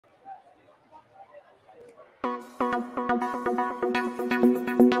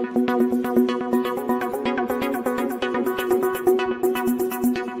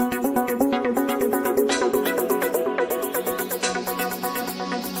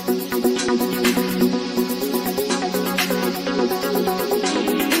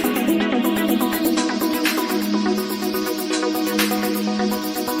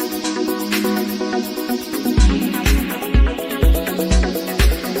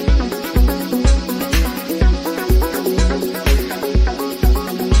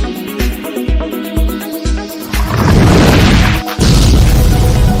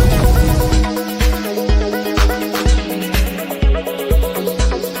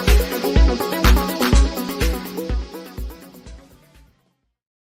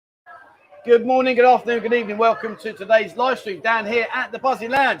Good morning, good afternoon, good evening. Welcome to today's live stream down here at the Buzzy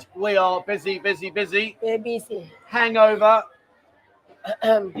Lounge. We are busy. We're busy. Hangover.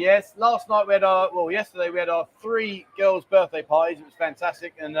 Yes, last night yesterday we had our 3 girls' birthday parties. It was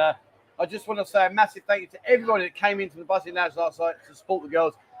fantastic. And I just want to say a massive thank you to everybody that came into the Buzzy Lounge last night to support the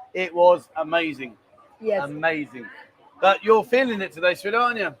girls. It was amazing. Yes. Amazing. But you're feeling it today,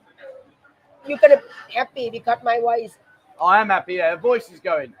 sweetheart, aren't you? You're going to be happy because my voice. I am happy, yeah. Her voice is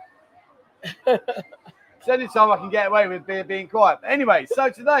going. It's the only time I can get away with being quiet. Anyway, so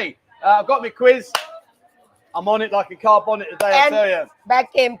today I've got my quiz. I'm on it like a car bonnet today, I tell you.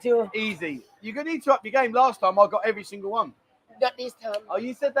 Back game too. Easy. You're going to need to up your game. Last time I got every single one. Not this time. Oh,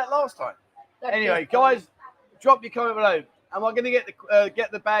 you said that last time. Not Anyway, guys, drop your comment below. Am I going to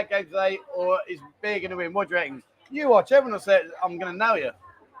get the bad game today, or is Beer going to win? What do you reckon? You watch. Everyone will say I'm going to nail you.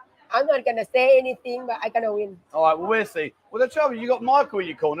 I'm not going to say anything, but I'm going to win. All right, well, we'll see. Well, the trouble is you got Michael in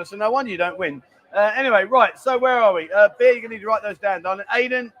your corner, so no wonder you don't win. Anyway, right, so where are we? Beer, you're going to need to write those down, darling.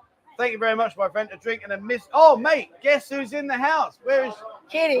 Aiden, thank you very much, my friend. A drink and a miss. Oh, mate, guess who's in the house? Where is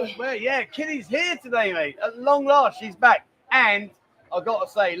Kitty? Yeah, Kitty's here today, mate. At long last, she's back. And I've got to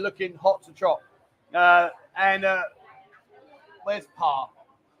say, looking hot to trot. Where's Pa?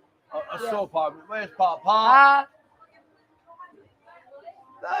 I saw Pa. Where's Pa? Pa?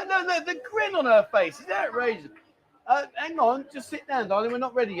 No, the grin on her face is outrageous. Hang on, just sit down, darling. We're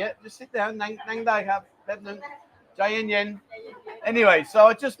not ready yet. Just sit down. Nang dai have. Jay yen. Anyway, so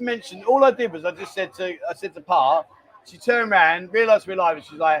I just mentioned, all I did was I said to Pa, she turned around, realised we're live, and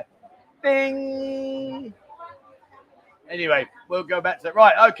she's like, ding. Anyway, we'll go back to that.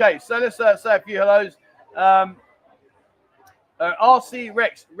 Right, okay, so let's say a few hellos. RC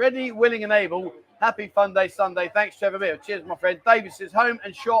Rex, ready, willing, and able. Happy FUNDAY Sunday. Thanks, Trevor Beer. Cheers, my friend. Davis is home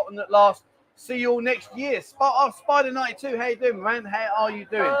and shortened at last. See you all next year. Spider 92, how you doing, man? How are you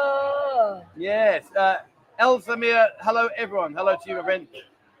doing? Oh. Yes. Elzamir, hello, everyone. Hello to you, my friend.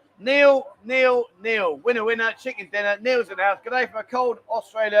 Neil. Winner, chicken dinner. Neil's in the house. Good day from a cold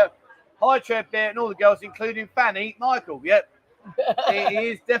Australia. Hi, Trev Beer, and all the girls, including Fanny. Michael, yep. He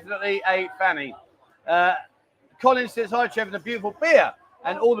is definitely a Fanny. Colin says, hi, Trev, and a beautiful beer.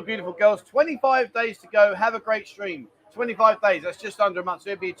 And all the beautiful girls, 25 days to go. Have a great stream. 25 days. That's just under a month.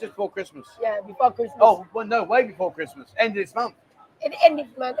 So it'll be just before Christmas. Yeah, before Christmas. Oh, well, no, way before Christmas. End of this month. End of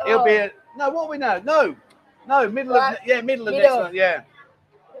this month. It'll be what are we now? No, middle of next month. Yeah,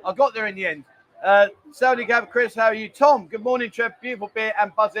 I got there in the end. Saudi Gab, Chris, how are you? Tom, good morning, Trev. Beautiful beer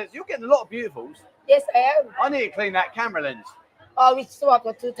and buzzets. You're getting a lot of beautifuls. Yes, I am. I need to clean that camera lens. Oh, we swapped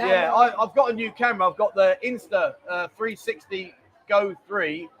for 2 times. Yeah, I've got a new camera. I've got the Insta 360 Go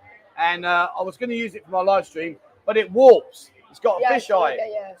 3, and I was going to use it for my live stream, but it warps. It's got a fisheye,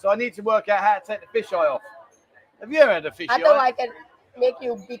 so I need to work out how to take the fisheye off. Have you ever had a fisheye? I thought I can make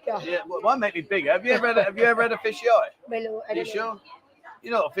you bigger. Yeah, well, won't make me bigger. Have you ever had a fisheye? Hello, Are you sure?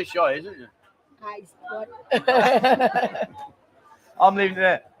 You know what a fisheye is, isn't you? What? I'm leaving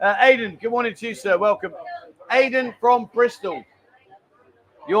it there. Aidan, good morning to you, sir. Welcome. Aidan from Bristol,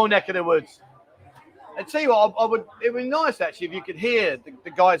 your neck of the woods. I tell you what, it would be nice actually if you could hear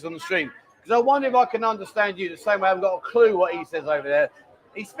the guys on the stream, because I wonder if I can understand you the same way. I haven't got a clue what he says over there.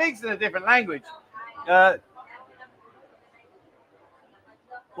 He speaks in a different language.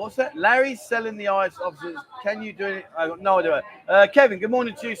 What's that? Larry's selling the ice officers. Can you do it? I got no idea. Kevin, good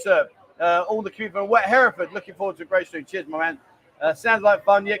morning to you, sir. All the community from Wet Hereford. Looking forward to a great stream. Cheers, my man. Sounds like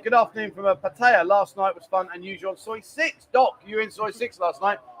fun. Yeah, good afternoon from Pattaya. Last night was fun and usual on Soy 6. Doc, you were in Soy 6 last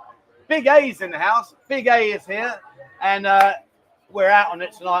night. Big A's in the house. Big A is here. And we're out on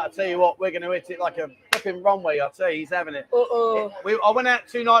it tonight. I tell you what, we're going to hit it like a flipping runway. I tell you, he's having it. I went out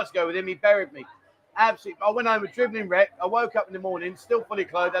 2 nights ago with him. He buried me. Absolutely. I went home with dribbling wreck. I woke up in the morning, still fully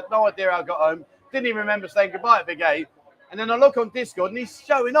clothed. Had no idea how I got home. Didn't even remember saying goodbye to Big A. And then I look on Discord and he's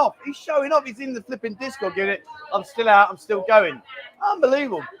showing off. He's in the flipping Discord giving it. I'm still out. I'm still going.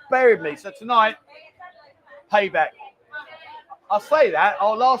 Unbelievable. Buried me. So tonight, payback. I'll say that.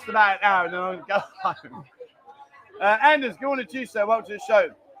 I'll last about an hour and then I'll go home. Anders, good morning to you, sir. Welcome to the show.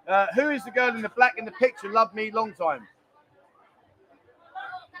 Who is the girl in the black in the picture? Love me long time.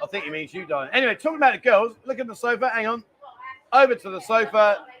 I think he means you, darling. Anyway, talking about the girls, look at the sofa. Hang on. Over to the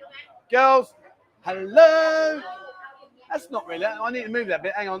sofa. Girls, hello. That's not really. I need to move that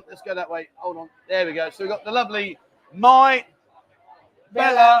bit. Hang on. Let's go that way. Hold on. There we go. So we've got the lovely Mai,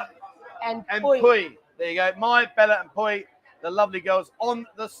 Bella, and Pui. There you go. Mai, Bella, and Pui, the lovely girls on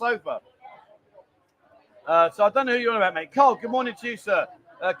the sofa. So I don't know who you're on about, mate. Cole, good morning to you, sir.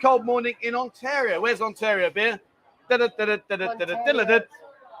 Cold morning in Ontario. Where's Ontario, beer?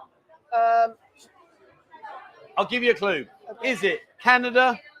 I'll give you a clue. Okay. Is it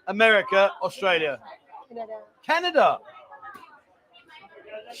Canada, America, Australia? Canada.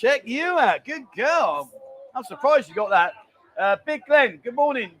 Check you out. Good girl. I'm surprised you got that. Big Glenn, good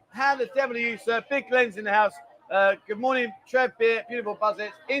morning. How the devil are you, sir? Big Glenn's in the house. Good morning, Trev Beer, beautiful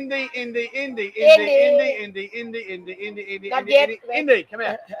buzzers. Indy. Come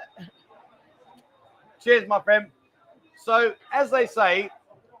here. Cheers, my friend. So, as they say,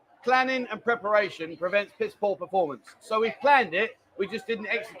 planning and preparation prevents piss poor performance. So we planned it, we just didn't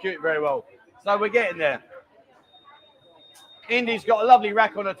execute it very well. So we're getting there. Indy's got a lovely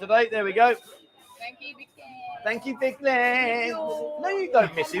rack on her today. There we go. Thank you, Big Glenn. Thank you, Big Glenn. No, you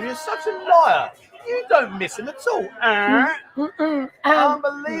don't miss him. You're such a liar. You don't miss him at all.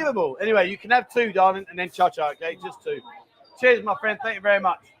 Unbelievable. Anyway, you can have two, darling, and then cha-cha, okay? Just two. Cheers, my friend. Thank you very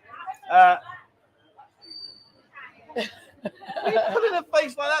much. What are you putting a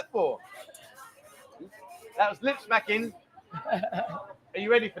face like that for? That was lip smacking. Are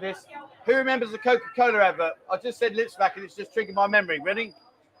you ready for this? Who remembers the Coca-Cola advert? I just said lip smacking. It's just triggered my memory. Ready?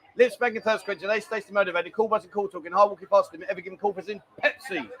 Lip smacking, thirst quenching, they stay motivated, cool buzzing, cool talking, hard walking past them, ever given cool in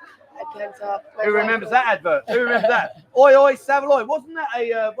Pepsi. I can't talk. Who remembers that advert? Who remembers that? Oi, oi, Savaloy. Wasn't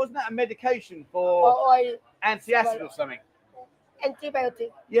that a medication for anti-acid or something?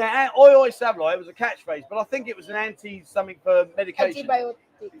 Antibiotic. Yeah, oi, oi, Savaloy. It was a catchphrase, but I think it was an anti-something for medication. Antibiotic.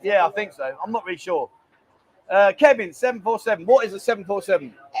 Yeah, I think so. I'm not really sure. Kevin, 747. What is a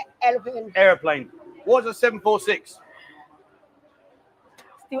 747? Aeroplane. What is a 746?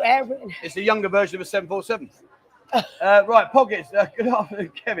 Still airplane. It's a younger version of a 747. Right, Pockets. Good afternoon,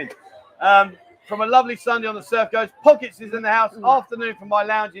 Kevin. From a lovely Sunday on the surf coast. Pockets is in the house. Afternoon from my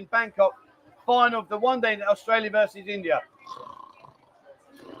lounge in Bangkok. Final of the one day in Australia versus India.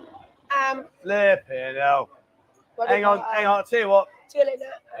 Flipping hell. Hang on. I'll tell you what.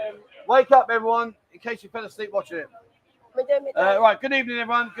 Wake up, everyone, in case you fell asleep watching it. Right, good evening,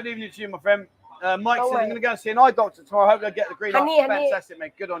 everyone. Good evening to you, my friend. Mike said, I'm going to go and see an eye doctor tomorrow. I hope they'll get the green light. Fantastic,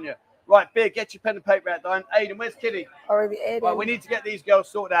 mate. Good on you. Right, Beer, get your pen and paper out, Diane. Aiden, where's Kitty? Already Aiden. Right, we need to get these girls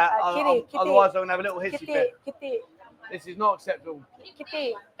sorted out. Otherwise, I'm going to have a little hissy fit. Kitty. This is not acceptable.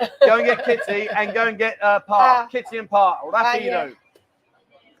 Kitty. Go and get Kitty and go and get Part. Kitty and Part. Well, that's what you know.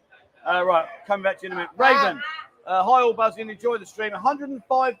 Right, coming back to you in a minute. Raven. Hi, all buzzing. Enjoy the stream.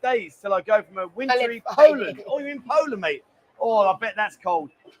 105 days till I go from a wintry Poland. Oh, you're in Poland, mate. Oh, I bet that's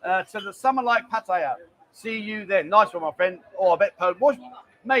cold. To the summer like Pattaya. See you then. Nice one, my friend. Oh, I bet Poland.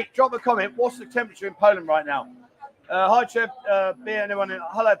 Mate, drop a comment. What's the temperature in Poland right now? Hi, Trev. Beer, anyone?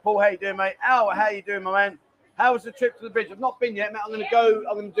 Hello, Paul. How you doing, mate? Al, how you doing, my man? How was the trip to the bridge? I've not been yet, mate. I'm going to go.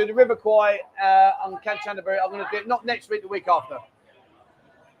 I'm going to do the River Kwai on Kanchanaburi. I'm going to do it not next week, the week after.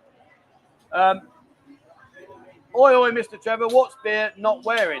 Oi, oi, Mr. Trevor. What's Beer not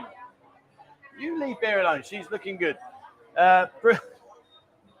wearing? You leave Beer alone. She's looking good.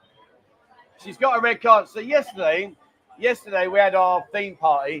 She's got a red card. So yesterday we had our theme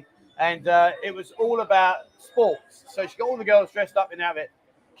party, and it was all about sports. So she got all the girls dressed up in outfit.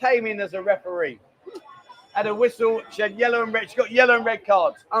 Came in as a referee. Had a whistle. She had yellow and red. She got yellow and red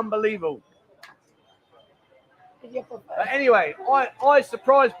cards. Unbelievable. Anyway, I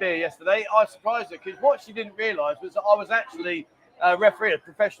surprised Beer yesterday. I surprised her because what she didn't realise was that I was actually a referee, a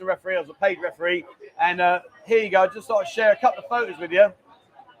professional referee. I was a paid referee. And here you go. I just thought I'd share a couple of photos with you.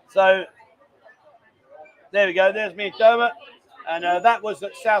 So there we go. There's me and Dermot. And that was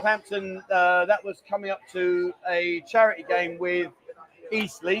at Southampton. That was coming up to a charity game with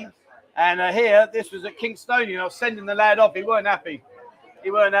Eastleigh. And here, this was at Kingstonian. I was sending the lad off. He weren't happy.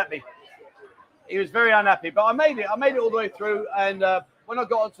 He was very unhappy, but I made it all the way through. And when I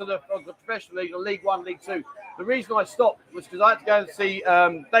got onto the professional league, or League One, League Two, the reason I stopped was because I had to go and see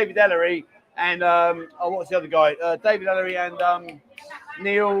David Ellery and what was the other guy? David Ellery and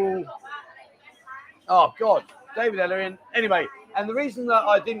Neil. Oh God, David Ellery. And anyway, and the reason that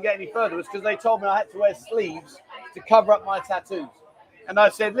I didn't get any further was because they told me I had to wear sleeves to cover up my tattoos. And I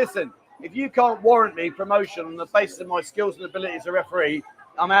said, listen, if you can't warrant me promotion on the basis of my skills and abilities as a referee,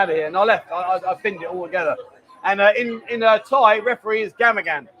 I'm out of here. And I left. I finned it all together. And in Thai, referee is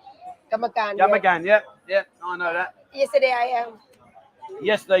Gamagan. Gamagan. Gamagan, yeah, I know that. Yesterday I am.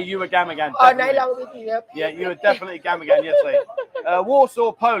 Yesterday you were Gamagan. All night long with you. Yep. Yeah, you were definitely Gamagan yesterday.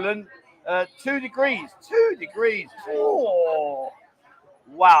 Warsaw, Poland, 2 degrees. 2 degrees. Oh,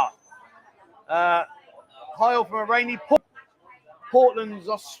 wow. High off from a rainy Portland's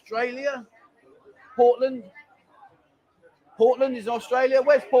Australia. Portland is Australia.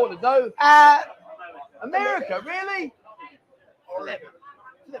 Where's Portland? No. America, really?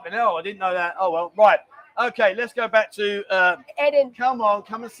 Flipping hell, I didn't know that. Oh well, right. Okay, let's go back to Eden. Come on,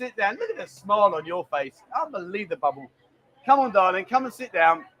 come and sit down. Look at the smile on your face. Unbelievable. Come on, darling, come and sit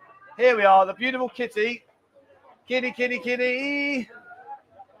down. Here we are, the beautiful Kitty. Kitty.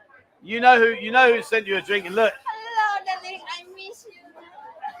 You know who sent you a drink, and look. Hello, darling. I miss you.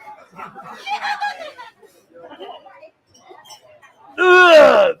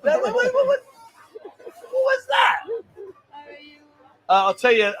 Ugh! What was that? How are you? I'll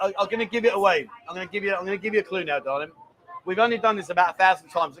tell you. I'm going to give it away. I'm going to give you a clue now, darling. We've only done this about 1,000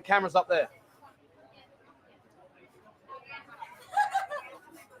 times. The camera's up there.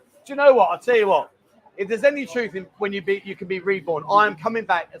 Do you know what? I'll tell you what. If there's any truth in when you can be reborn, I am coming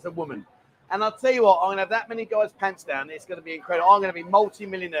back as a woman. And I'll tell you what, I'm going to have that many guys' pants down. It's going to be incredible. I'm going to be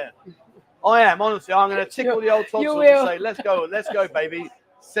multi-millionaire. I am, honestly. I'm going to tickle the old tonsils and say, let's go, baby.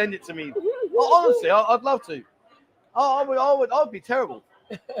 Send it to me. Honestly, I'd love to. I'd be terrible.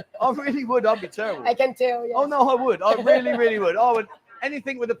 I really would. I'd be terrible. I can tell. Yes. Oh, no, I would. I really would. I would.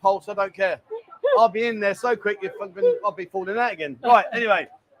 Anything with a pulse, I don't care. I'll be in there so quick, I'll be falling out again. Right, anyway.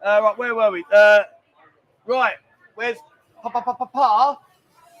 Right, where were we? Right, where's Papa?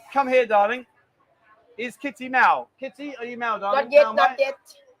 Come here, darling. Is Kitty Mal? Kitty, are you Mal, darling? Not yet.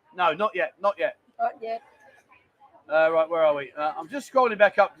 No, not yet. Not yet. Right, where are we? I'm just scrolling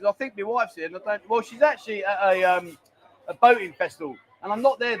back up because I think my wife's here. And she's actually at a boating festival, and I'm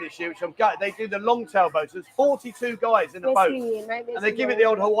not there this year, which I'm gutted. They do the long-tail boats. There's 42 guys in the boat, and they give it the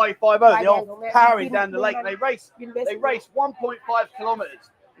old Hawaii 5-0, the old powering down the lake, and they race 1.5 kilometers.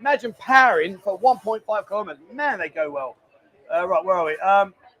 Imagine powering for 1.5 kilometers. Man, they go well. Right, where are we?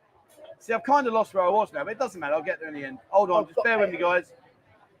 See, I've kind of lost where I was now, but it doesn't matter. I'll get there in the end. Hold on, just bear with me, guys.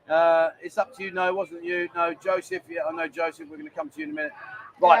 It's up to you. No, it wasn't you. No, Joseph. Yeah, I know Joseph. We're going to come to you in a minute.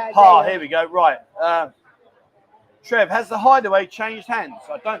 Right, here we go. Right. Trev, has the hideaway changed hands?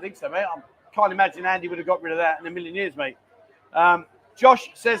 I don't think so, mate. I can't imagine Andy would have got rid of that in a million years, mate.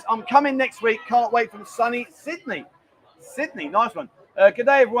 Josh says, I'm coming next week. Can't wait from sunny Sydney. Sydney, nice one. Good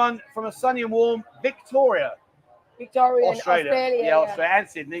day, everyone, from a sunny and warm Victoria, Australia. Yeah, Australia and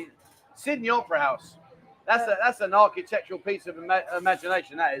Sydney. Sydney Opera House. That's an architectural piece of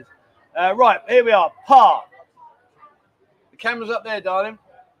imagination, that is. Right, here we are. The camera's up there, darling.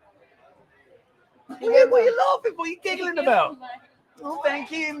 What are you laughing for? What are you giggling about? Oh,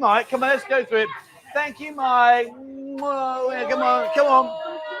 thank you, Mike. Come on, let's go through it. Thank you, Mike. Oh,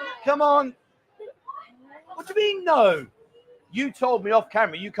 come on. What do you mean, no? You told me off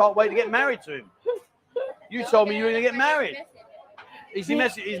camera you can't wait to get married to him. You told me you were going to get married. He's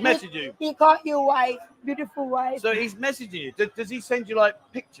messaged you. He called you wife, beautiful wife. So he's messaging you. Does he send you like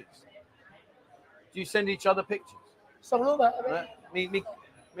pictures? Do you send each other pictures? Me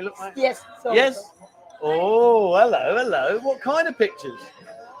look like? Yes. Yes. Oh, hello. What kind of pictures?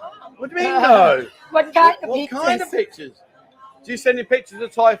 What do you mean no? What kind of pictures? Do you send me pictures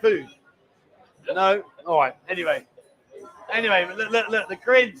of Thai food? No. All right. Anyway, look. The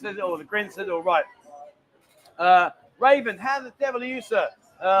grin says it all. Right. Raven, how the devil are you, sir?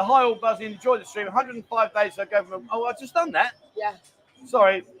 Hi, all buzzing. Enjoy the stream. 105 days. So I go from. Oh, I've just done that. Yeah.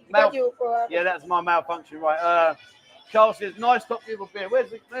 Sorry. Yeah, that's my malfunction. Right. Carl says, nice top people beer. Where's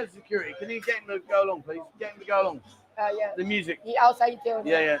security? Can you get him to go along, please? Get him to go along. Yeah. The music. He outside too.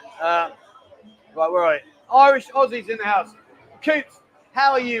 Yeah. Right, where are we? Irish Aussies in the house. Coops,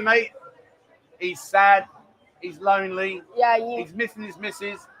 how are you, mate? He's sad. He's lonely. Yeah. He's missing his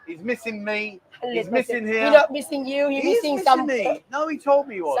missus. He's missing me. He's missing here. He's not missing you. He's missing some. Me. No, he told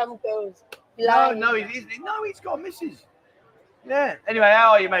me he was. Some girls. No, he's got a missus. Yeah. Anyway,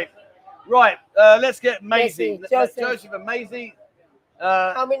 how are you, mate? Right. Let's get Maisie. Joseph and Maisie.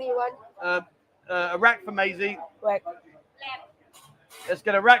 How many you want? A rack for Maisie. Right. Let's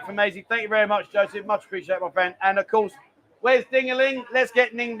get a rack for Maisie. Thank you very much, Joseph. Much appreciated, my friend. And of course, where's Dingaling? Let's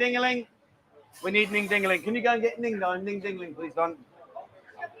get Ning Dingaling. We need Ning Dingaling. Can you go and get Ning Dingaling, please, Don?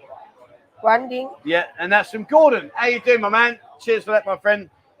 One ding. Yeah, and that's from Gordon. How you doing, my man? Cheers for that, my friend.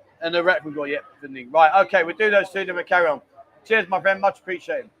 And the rack we've got, the Ning. Right, okay, we'll do those two, then we'll carry on. Cheers, my friend. Much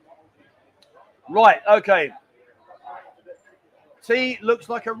appreciated. Right, okay. T looks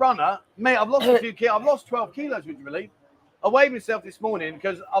like a runner. Mate, I've lost a few kilos. I've lost 12 kilos, would you believe? I weighed myself this morning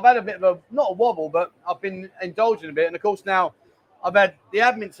because I've had a bit of not a wobble, but I've been indulging a bit. And of course now I've had the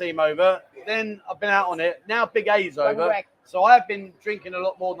admin team over, then I've been out on it. Now Big A's over. So I have been drinking a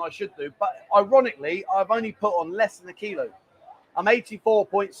lot more than I should do. But ironically, I've only put on less than a kilo. I'm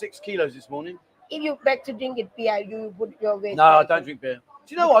 84.6 kilos this morning. If you back to drink it beer, you put your weight. No, I don't drink beer.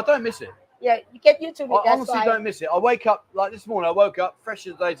 Do you know what? I don't miss it. Yeah, you get used to it. I honestly don't miss it. I wake up, like this morning, I woke up fresh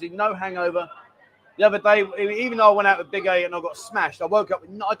as a daisy, no hangover. The other day, even though I went out with Big A and I got smashed, I woke up with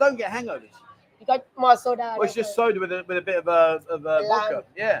I don't get hangovers. You got more soda. Well, it's just soda with a bit of vodka.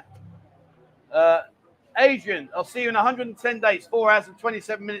 Yeah. Adrian, I'll see you in 110 days, 4 hours and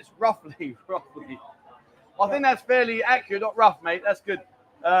 27 minutes, roughly. I think that's fairly accurate, not rough, mate. That's good.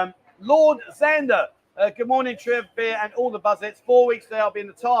 Lord Xander, good morning, Trev, Beer, and all the buzzets. 4 weeks today, I'll be in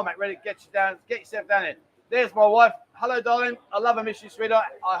the tarmac, ready to get yourself down here. There's my wife. Hello, darling. I love and miss you, sweetheart.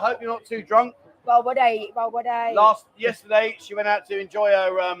 I hope you're not too drunk. Yesterday, she went out to enjoy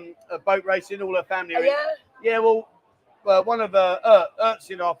her boat racing, all her family. Yeah? Yeah, well, one of Ert's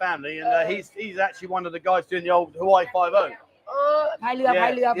in our family, and he's actually one of the guys doing the old Hawaii 5-0.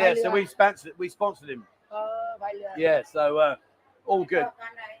 Yeah, so we sponsored him. Yeah, so all good.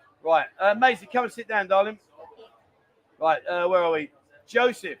 Right, Maisie, come and sit down, darling. Right, where are we?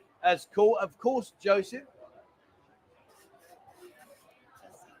 Joseph, of course, Joseph.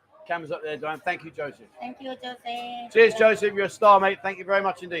 Camera's up there, Diane. Thank you, Joseph. Thank you, Joseph. Cheers, Joseph. You're a star, mate. Thank you very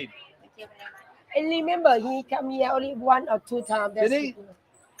much indeed. Thank you very much. And remember, he come here only 1 or 2 times. Did he?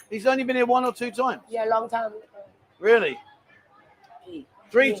 He's only been here 1 or 2 times. Yeah, long time. Really?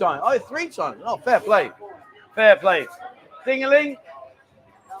 3 times. Oh, 3 times. Oh, fair play. Fair play. Ding-a-ling.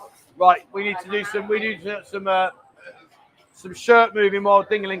 Right, we need to do some shirt moving while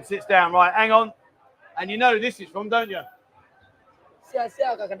Ding-a-ling sits down. Right, hang on. And you know who this is from, don't you?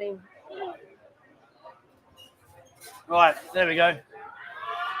 Right, there we go.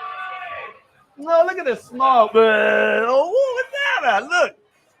 Oh, look at the smile. Oh, what was that about? Look.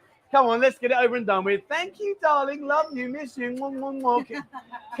 Come on, let's get it over and done with. Thank you, darling. Love you, miss you.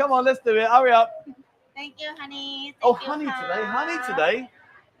 Come on, let's do it. Hurry up. Thank you, honey.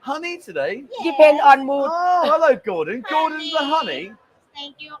 Honey today. Yeah. Depend on mood. Oh, hello, Gordon. Gordon's the honey.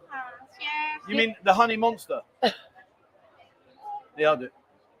 Thank you, Chef. You mean the honey monster? Yeah, I'll do it.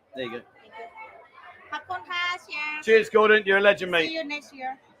 There you go. Cheers, Gordon. You're a legend, mate. See you next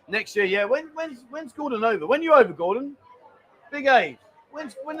year. Next year, yeah. When's Gordon over? When you over, Gordon? Big A.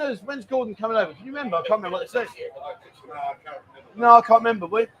 When's Gordon coming over? Can you remember? I can't remember what it says. No, I can't remember.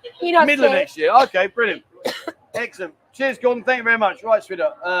 Middle of next year. Okay, brilliant. Excellent. Cheers, Gordon. Thank you very much. Right,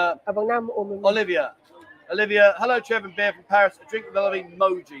 sweetheart. Olivia. Hello, Trevor and Bear from Paris. A drink with the lovely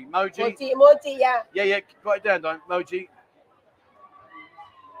Moji. Moji, yeah. Yeah. Write it down, don't Moji.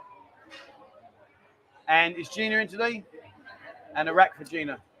 And is Gina in today? And a rack for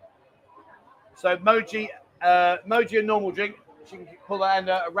Gina. So Moji, a normal drink. She can pull that and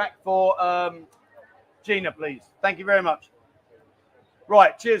a rack for Gina, please. Thank you very much.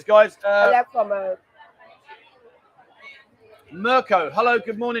 Right, cheers, guys. Mirko, hello,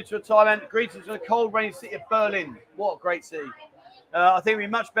 good morning to Thailand. Greetings from the cold, rainy city of Berlin. What a great city. I think it'd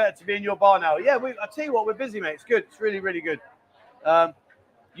be much better to be in your bar now. Yeah, I tell you what, we're busy, mate. It's good. It's really, really good.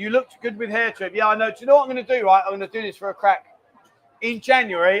 You looked good with hair, Trev. Yeah, I know. Do you know what I'm going to do, right? I'm going to do this for a crack. In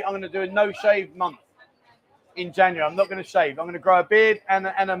January, I'm going to do a no-shave month. In January, I'm not going to shave. I'm going to grow a beard and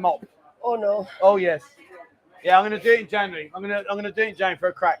a mop. Oh, no. Oh, yes. Yeah, I'm going to do it in January. I'm going to do it in January for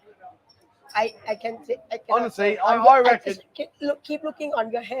a crack. I can honestly, I reckon. Keep looking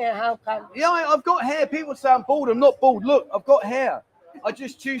on your hair. How come? Yeah, I've got hair. People say I'm bald. I'm not bald. Look, I've got hair. I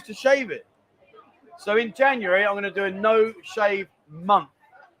just choose to shave it. So in January, I'm going to do a no-shave month.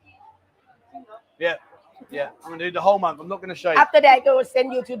 Yeah. I'm going to do the whole month. I'm not going to shave. After that, I will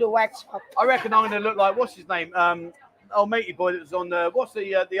send you to the wax shop. I reckon I'm going to look like, what's his name? Old matey boy that was on what's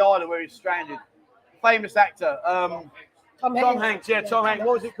the island where he's stranded? Famous actor. Tom Hanks. Yeah, Tom Hanks.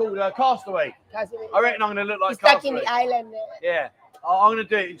 What was it called? Castaway. I reckon I'm going to look like he's Castaway. stuck in the island. Yeah. I'm going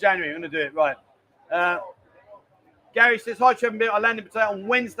to do it in January. I'm going to do it. Right. Gary says, hi, Trevor. I landed potato on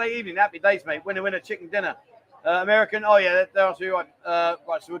Wednesday evening. Happy days, mate. Winner, chicken dinner. American. Oh, yeah, they're absolutely right.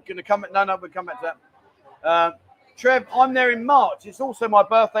 Right, so we're going to come back. No, we'll come back to that. Trev, I'm there in March. It's also my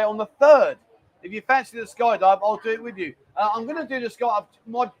birthday on the 3rd. If you fancy the skydive, I'll do it with you. I'm going to do the skydive.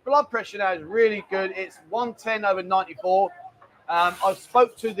 My blood pressure now is really good. It's 110/94. I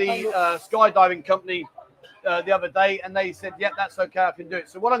spoke to the skydiving company the other day, and they said, yep, that's okay. I can do it.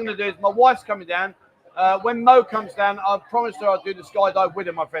 So what I'm going to do is my wife's coming down. when Mo comes down, I promised her I'd do the skydive with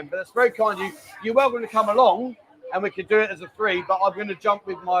her, my friend. But that's very kind of you. You're welcome to come along, and we could do it as a 3. But I'm going to jump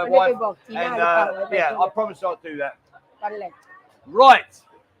with my wife, and yeah, I promised I'd do that. Right.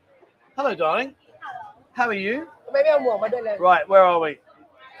 Hello, darling. How are you? Right, where are we?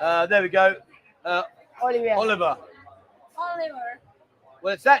 There we go. Oliver. Oliver. Oliver.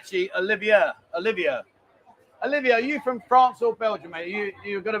 Well, it's actually Olivia. Olivia, are you from France or Belgium, mate?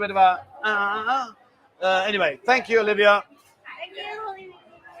 You've got a bit of a... anyway, thank you, Olivia. Thank you.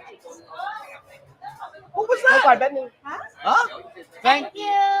 What was that? Huh? Thank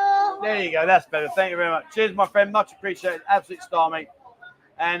you. There you go. That's better. Thank you very much. Cheers, my friend. Much appreciated. Absolute star, mate.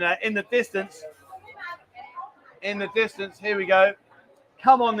 And in the distance, here we go.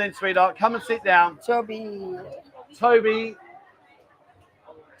 Come on then, sweetheart. Come and sit down. Toby.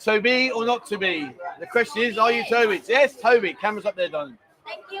 Toby or not to be? The question is, are you Toby? Yes, Toby. Camera's up there, darling.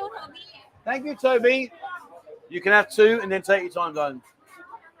 Thank you, Toby. Thank you, Toby. You can have 2 and then take your time, darling.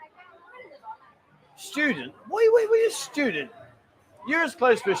 Student? Why are you a student? You're as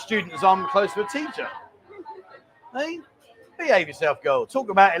close to a student as I'm close to a teacher. Hey? Behave yourself, girl. Talk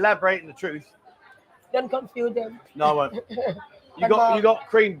about elaborating the truth. Don't confuse them. No, I won't. You got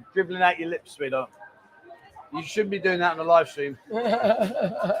cream dribbling out your lips, sweetheart. You shouldn't be doing that on the live stream.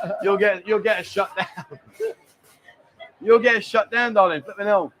 You'll get us shut down. You'll get us shut down, darling. Flip me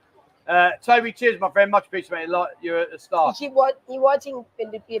know. Toby, cheers, my friend. Much appreciated. You're a star. He watching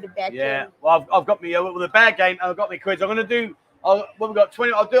the bad Yeah. game. Well, I've got me with the bad game. And I've got me quiz. I'm gonna do. Well, we've got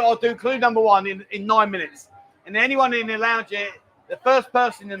 20. I'll do clue number 1 in 9 minutes. And anyone in the lounge here, the first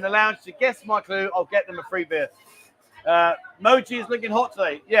person in the lounge to guess my clue, I'll get them a free beer. Moji is looking hot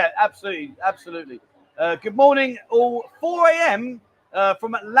today. Yeah, absolutely. Good morning, all. 4 a.m.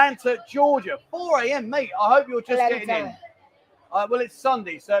 From Atlanta, Georgia. 4 a.m., mate. I hope you're just getting in. Well, it's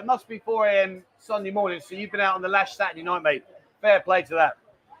Sunday, so it must be 4 a.m. Sunday morning. So you've been out on the lash Saturday night, mate. Fair play to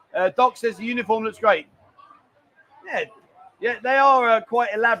that. Doc says the uniform looks great. Yeah, they are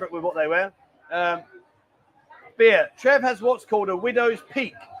quite elaborate with what they wear. Beer. Trev has what's called a widow's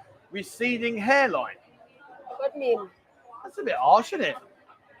peak, receding hairline. What mean? That's a bit harsh, isn't it?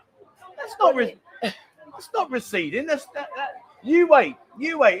 That's not receding. You wait.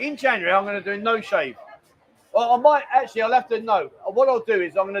 In January, I'm going to do no shave. Well, I'll have to know. What I'll do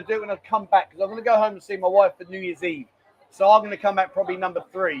is I'm going to do it when I come back, because I'm going to go home and see my wife for New Year's Eve. So I'm going to come back probably number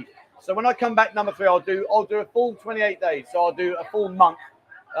 3. So when I come back number 3, I'll do a full 28 days. So I'll do a full month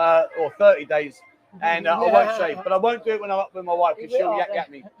or 30 days, and I won't shave. But I won't do it when I'm up with my wife, because she'll yak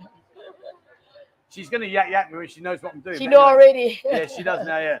me. She's going to yak me when she knows what I'm doing. She know already. Yeah, she does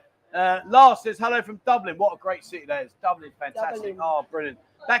now, yeah. Lars says, hello from Dublin. What a great city that is. Dublin, fantastic. Oh, brilliant.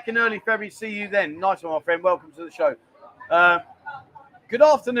 Back in early February. See you then. Nice one, my friend. Welcome to the show. Good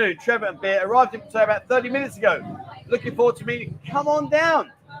afternoon. Trevor and Beer arrived in Pattaya about 30 minutes ago. Looking forward to meeting you. Come on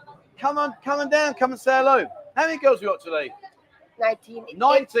down. Come on down. Come and say hello. How many girls we got today?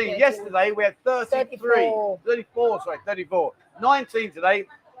 19. Yesterday we had 34. 19 today.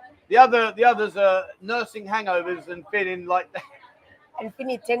 The others are nursing hangovers and feeling like that. And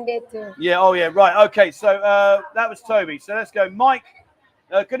finish 10 days too. Yeah, oh yeah, right. Okay, so that was Toby. So let's go. Mike,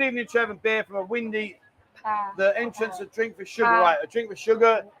 good evening, Trevor and Beer from a windy. The entrance, a drink for sugar, right? A drink for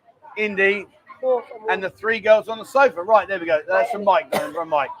sugar, Indy, and the 3 girls on the sofa. Right, there we go. That's from Mike, then, from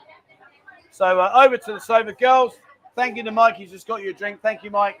Mike. So over to the sofa. Girls, thank you to Mike. He's just got you a drink. Thank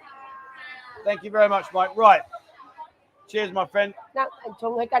you, Mike. Thank you very much, Mike. Right. Cheers, my friend.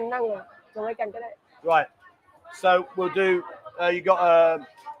 Right. So we'll do, you got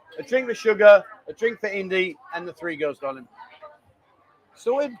a drink for sugar, a drink for Indy, and the 3 girls, darling.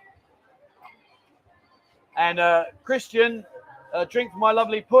 Sorted? And Christian, a drink for my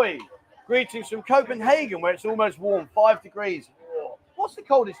lovely Pui. Greetings from Copenhagen, where it's almost warm, 5 degrees. What's the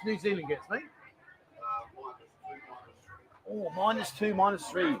coldest New Zealand gets, mate? Oh, -2,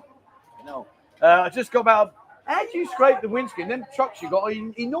 -3. No. I just got about. How do you scrape the windscreen? Them trucks you got are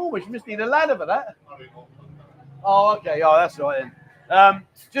enormous. You must need a ladder for that. Oh, okay. Oh, that's all right then.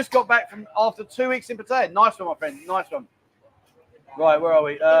 Just got back from after 2 weeks in Pattaya. Nice one, my friend. Nice one. Right, where are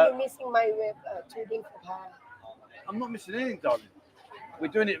we? You're missing my web trading for her. I'm not missing anything, darling. We're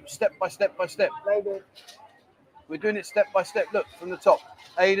doing it step by step by step. We're doing it step by step. Look, from the top.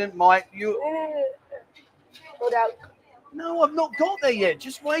 Aiden, Mike, you. Hold out. No, I've not got there yet.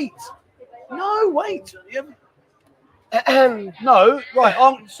 Just wait. No, wait. No, right.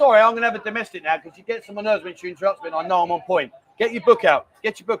 I'm sorry. I'm going to have a domestic now because you get some nerves when she interrupts me and I know I'm on point. Get your book out.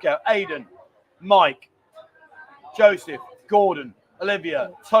 Get your book out. Aiden, Mike, Joseph, Gordon,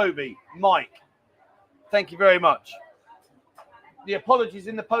 Olivia, Toby, Mike. Thank you very much. The apologies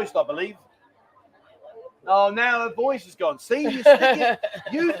in the post, I believe. Oh, now her voice is gone. See,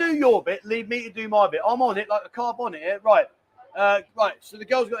 you do your bit, leave me to do my bit. I'm on it like a car bonnet here. Right. Right. So the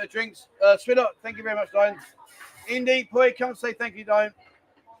girls got their drinks. Sweetheart, thank you very much, Diane. Indy, Pui, come and say thank you, Diane.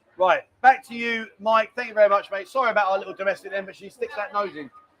 Right. Back to you, Mike. Thank you very much, mate. Sorry about our little domestic then, but she sticks that nose in.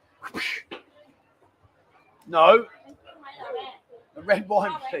 No. The red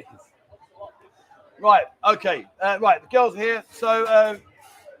wine, please. Right. Okay. Right. The girls are here. So,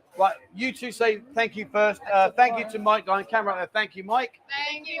 right. You two say thank you first. Thank you to Mike. Diane, camera out there. Thank you, Mike.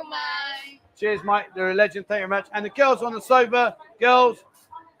 Thank you, Mike. Cheers, Mike. They're a legend. Thank you very much. And the girls on the sofa. Girls,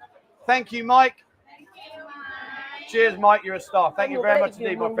 thank you, Mike. Thank you, Mike. Cheers, Mike. You're a star. Thank you very much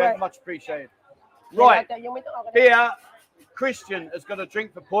indeed, my friend. Much appreciated. Right. Here, Christian has got a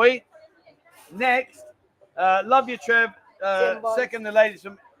drink for Poi. Next, love you, Trev. Second, the ladies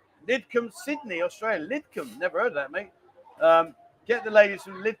from Lidcombe, Sydney, Australia. Lidcombe. Never heard of that, mate. Get the ladies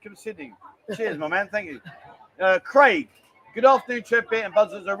from Lidcombe, Sydney. Cheers, my man. Thank you. Craig. Good afternoon, Trev, Bit and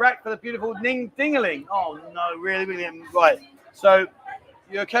Buzzers. A rack for the beautiful Ning Dingaling. Oh, no, really, William. Right. So,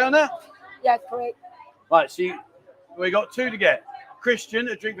 you okay on that? Yeah, correct. Right, so we got two to get. Christian,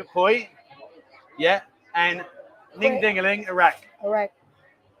 a drink of Poi. Yeah. And Ning Dingaling, a rack. All right.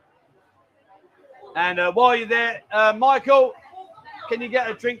 And while you're there, Michael, can you get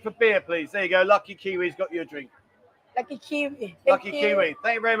a drink for beer, please? There you go. Lucky Kiwi's got you a drink. Lucky Kiwi. Lucky Kiwi.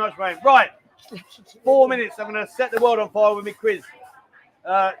 Thank you very much, mate. Right. 4 minutes. I'm going to set the world on fire with my quiz.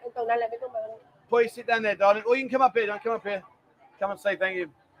 Please sit down there, darling. Or you can come up here. Don't come up here. Come and say thank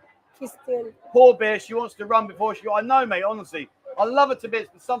you. Christian. Poor bear. She wants to run before she. I know, mate. Honestly, I love her to bits,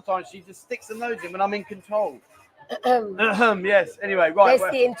 but sometimes she just sticks her nose in when I'm in control. Yes. Anyway, right.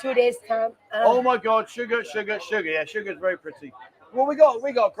 Let's see in 2 days' time. Oh my God, sugar. Yeah, sugar's very pretty. Well, we got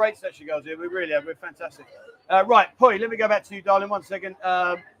a great section of girls here. We really have. We're fantastic. Right, Poi, let me go back to you, darling. 1 second.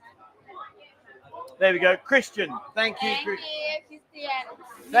 There we go. Christian. Thank you, Christian.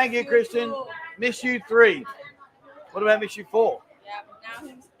 Thank you, Christian. Miss you 3. What about miss you 4? Yeah, now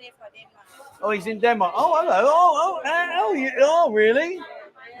he's stay for Denmark. Oh, he's in Denmark. Oh, hello. Oh, really?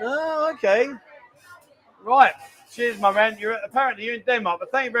 Oh, okay. Right. Cheers, my man. Apparently you're in Denmark,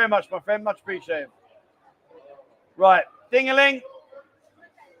 but thank you very much, my friend. Much appreciated. Right. Ding-a-ling.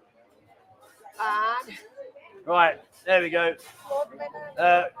 Right. There we go.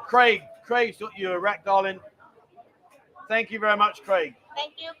 Craig's got you a rack, darling. Thank you very much, Craig.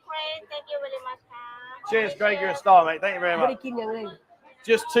 Thank you, Craig. Thank you very much. Cheers, Craig. You're a star, mate. Thank you very much.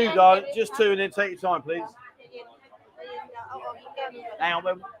 Just 2, darling. Just 2, and then take your time, please. Hang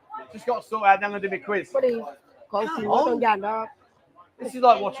on. Just got to sort out. Then I'm going to do my quiz. Come on. This is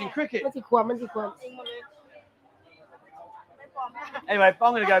like watching cricket. Anyway,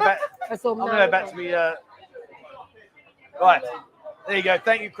 I'm going to go back. I'm going to go back to me. Right. There you go.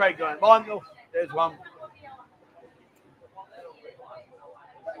 Thank you, Craig. One. There's one.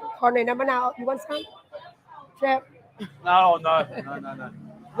 You want some? Trev. No.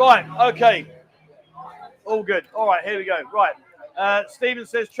 Right. Okay. All good. All right. Here we go. Right. Stephen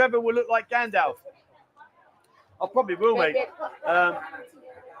says Trevor will look like Gandalf. I probably will, mate.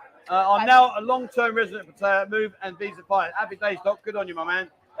 I'm now a long-term resident of Pattaya. Move and visa fine. Happy days, Doc. Good on you, my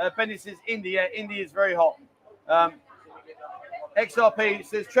man. Benny says India. Yeah, India is very hot. XRP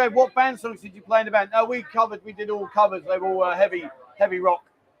says, Trev, what band songs did you play in the band? We did all covers. They were all heavy rock.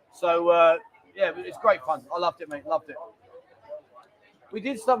 So, yeah, it's great fun. I loved it, mate. Loved it. We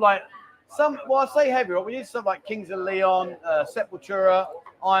did stuff like I say heavy rock. We did stuff like Kings of Leon, Sepultura,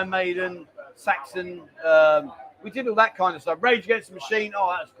 Iron Maiden, Saxon. We did all that kind of stuff. Rage Against the Machine.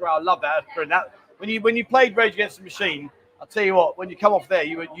 Oh, that's great. I love that. When you played Rage Against the Machine, I'll tell you what. When you come off there,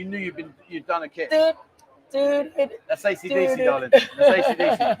 you knew you'd done a kit. That's AC/DC, darling. That's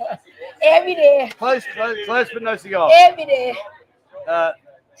AC/DC. Every day. Close, but no cigar. Every day.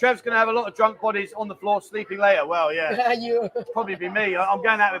 Trev's going to have a lot of drunk bodies on the floor sleeping later. Well, yeah. You. Probably be me. I'm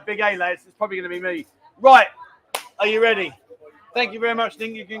going out with Big A later. It's probably going to be me. Right. Are you ready? Thank you very much,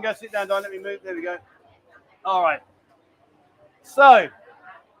 Ning. You can go sit down, darling. Let me move. There we go. All right. So,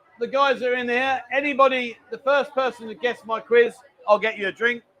 the guys are in here. Anybody, the first person to guess my quiz, I'll get you a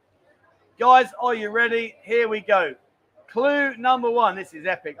drink. Guys, are you ready? Here we go. Clue number 1. This is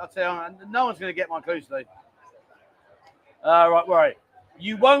epic. I'll tell you, no one's going to get my clues today. Right.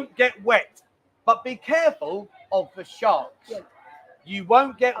 You won't get wet, but be careful of the sharks. You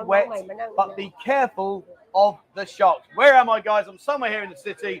won't get wet, but be careful of the sharks. Where am I, guys? I'm somewhere here in the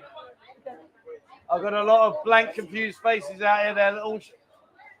city. I've got a lot of blank, confused faces out here. They're all.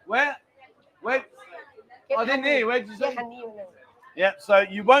 Where? I didn't hear you. Where did you say? Yeah, so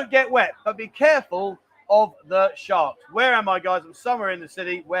you won't get wet, but be careful of the sharks. Where am I, guys? I'm somewhere in the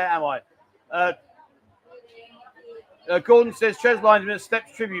city. Where am I? Gordon says Trez linesman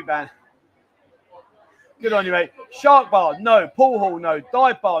steps tribute band. Good on you, mate. Shark bar, no. Pool hall, no.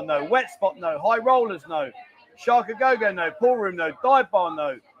 Dive bar, no. Wet spot, no. High rollers, no. Shark a go-go, no. Pool room, no. Dive bar,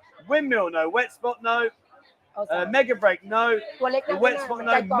 no. Windmill, no. Wet spot, no. Mega break, no. The wet spot,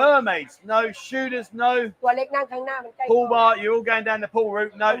 no. Mermaids, no. Shooters, no. Pool bar, you're all going down the pool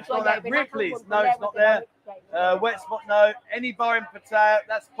route. No, it's not that. Ripley's, no, it's not there. Wet spot, no. Any bar in Pattaya,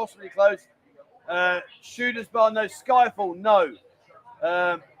 that's possibly close. Shooters bar, no. Skyfall, no.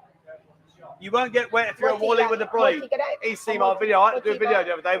 You won't get wet if you're a Wally with a brolly. He's seen my video. I had to do a video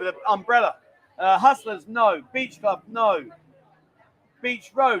the other day with an umbrella. Hustlers, no. Beach club, no.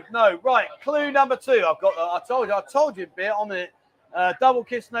 Beach road, no. Right, clue number 2. I've got. I told you a bit on it. Double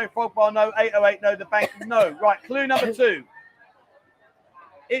kiss, no. Frog bar, no. 808, no. The bank, no. Right, clue number 2.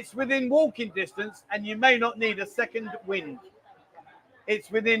 It's within walking distance, and you may not need a second wind. It's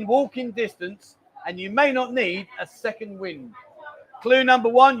within walking distance, and you may not need a second wind. Clue number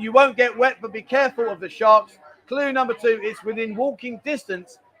 1, you won't get wet, but be careful of the sharks. Clue number 2, it's within walking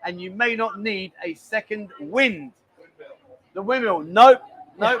distance, and you may not need a second wind. The Windmill, no.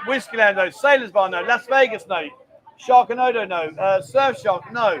 No. Whiskeyland, no. Sailors Bar, no. Las Vegas, no. Sharknado, no. Surf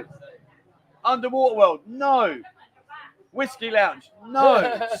Shark, no. Underwater World, no. Whiskey Lounge,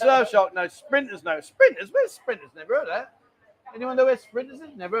 no. Surf Shark, no. Sprinters, no. Sprinters, where's Sprinters? Never heard of that. Anyone know where Sprinters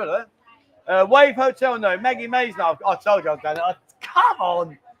is? Never heard of that. Wave Hotel, no. Maggie Mays, no. I told you I've done it. Come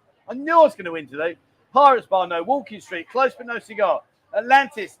on. I knew I was going to win today. Pirates Bar, no. Walking Street, close but no cigar.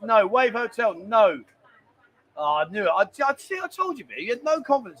 Atlantis, no. Wave Hotel, no. Oh, I knew it. I told you, you had no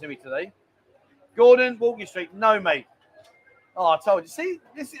confidence in me today. Gordon, Walking Street, no, mate. Oh, I told you. See,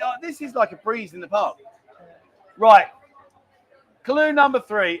 this is like a breeze in the park. Right. Clue number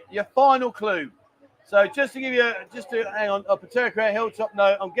 3, your final clue. So just to give you, hang on, a Pattaya Creek Hilltop,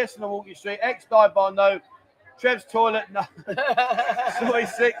 no. I'm guessing on Walking Street. X Dive Bar, no. Trev's Toilet, no. Soy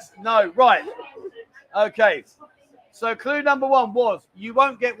 6, no. Right. Okay. So clue number 1 was you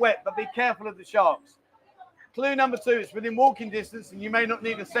won't get wet, but be careful of the sharks. Clue number 2, it's within walking distance and you may not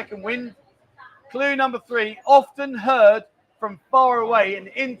need a second wind. Clue number 3, often heard from far away and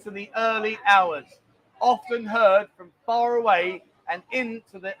into the early hours. Often heard from far away and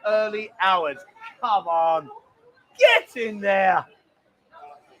into the early hours. Come on. Get in there.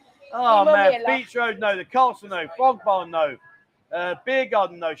 Oh, man. Beach Road, no. The Castle, no. Frog Bar, no. Beer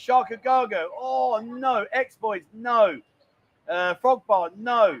Garden, no. Shark a Go-Go. Oh, no. X-Boys, no. Frog Bar,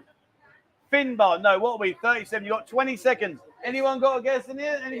 no. Fin Bar, no. What are we? 37. You got 20 seconds. Anyone got a guess in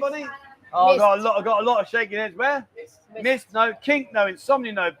here? Anybody? Oh, I got a lot of shaking heads. Where? Mist, no. Kink, no.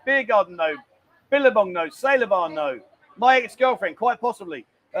 Insomnia, no. Beer Garden, no. Billabong, no. Sailor Bar, no. My ex-girlfriend, quite possibly.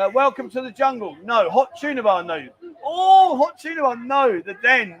 Welcome to the Jungle, no. Hot Tuna Bar, no. Oh, Hot Tuna Bar, no. The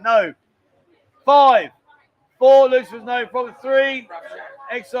Den, no. 5, 4, Lucifer's, no. Probably 3.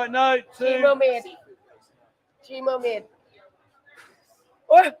 Excite, no. 2. She mermaid.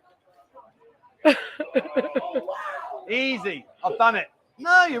 Easy. I've done it.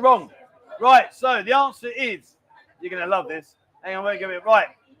 No, you're wrong. Right, so the answer is, you're going to love this. Hang on, wait, give it right.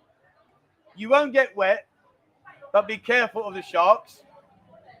 You won't get wet, but be careful of the sharks.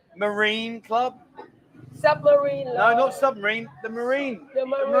 Marine Club. Submarine. No, not submarine. The Marine. The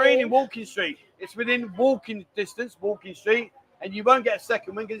Marine in Walking Street. It's within walking distance, Walking Street, and you won't get a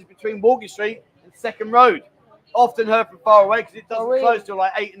second wind because it's between Walking Street and Second Road. Often heard from far away because it doesn't close till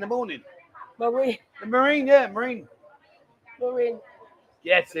like 8 in the morning. Marine. The Marine, yeah, Marine. Marine.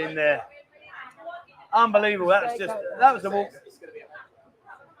 Get in there. Unbelievable. That was the walk.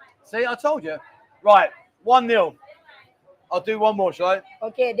 See, I told you. Right, 1-0. I'll do one more, shall I?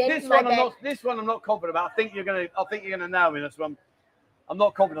 Okay, then this one I'm not confident about. I think you're gonna nail me this one. I'm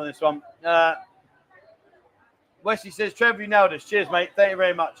not confident on this one. Wesley says, Trevor, you nailed us. Cheers, mate. Thank you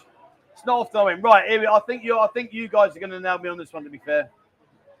very much. It's not off the win. Right, here I think you guys are gonna nail me on this one, to be fair.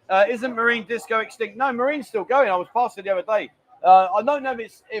 Isn't Marine Disco extinct? No, Marine's still going. I was past it the other day. I don't know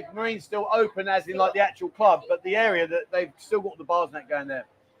if Marine's still open, as in like the actual club, but the area that they've still got the bars and that going there.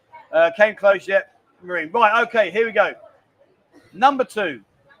 Came close yet, Marine. Right, okay, here we go. Number 2,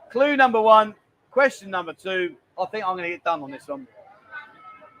 clue number 1, question number 2. I think I'm going to get done on this one.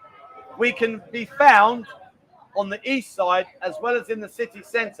 We can be found on the east side as well as in the city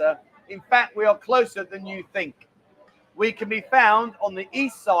centre. In fact, we are closer than you think. We can be found on the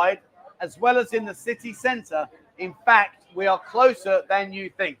east side as well as in the city centre. In fact, we are closer than you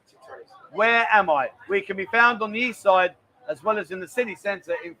think. Where am I? We can be found on the east side as well as in the city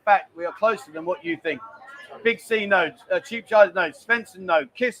centre. In fact, we are closer than what you think. Big C, no. Cheap Charge, no. Svensson, no.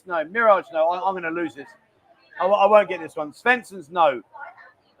 Kiss, no. Mirage, no. I'm going to lose this. I won't get this one. Svensson's, no.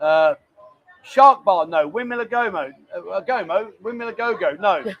 Shark Bar, no. Windmiller Gomo, Windmiller Go-Go,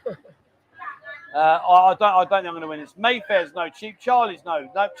 no. I don't think I'm going to win this. Mayfair's, no. Cheap Charlie's, no.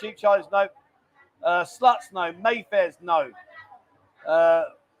 Nope, Cheap Charlie's, no. Sluts, no. Mayfair's, no.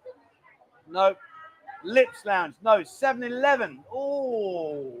 No. Lips Lounge, no. 7-Eleven,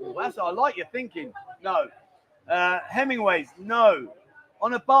 oh, that's what I like your thinking, no. Hemingway's, no.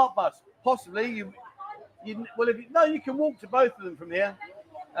 On a BART bus, possibly. You can walk to both of them from here.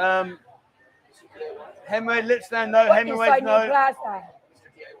 Hemingway, Lips Lounge, no. What Hemingway's, inside New no. Plaza?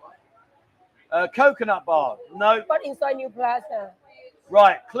 Coconut Bar, no. What inside New Plaza?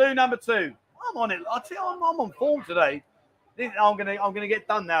 Right, clue number 2. I'm on it. I tell you, I'm on form today. I'm gonna get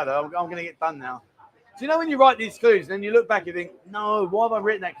done now, though. I'm gonna get done now. Do you know when you write these clues and then you look back and think, no, why have I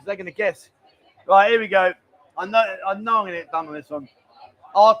written that? Because they're gonna guess. Right, here we go. I know I'm gonna get done on this one.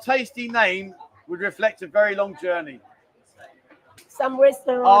 Our tasty name would reflect a very long journey. Some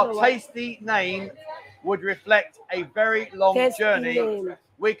restaurant. Our tasty name would reflect a very long Tasty journey. name.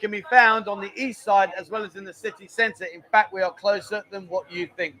 We can be found on the east side as well as in the city centre. In fact, we are closer than what you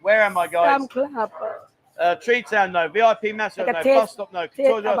think. Where am I, guys? Some club. Tree Town, no. VIP Massive, Like no. a taste- Bus Stop, no.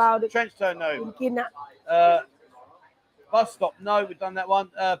 Trench Town, no. Bus Stop, no. We've done that one.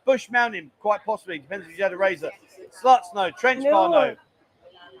 Bush Mountain, quite possibly. Depends if you had a razor. Sluts, no. Trench Bar, no.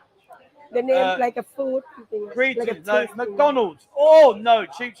 The name like a food. Greetings, like a no. tasty McDonald's, oh, no.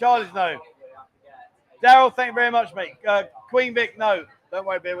 Cheap Charlie's, no. Daryl, thank you very much, mate. Queen Vic, no. Don't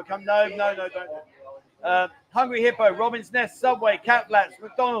worry, beer. We'll come. No, don't. Hungry Hippo, Robin's Nest, Subway, Cat Flats,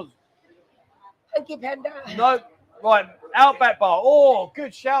 McDonald's. Monkey Panda. No. Right. Outback Bar. Oh,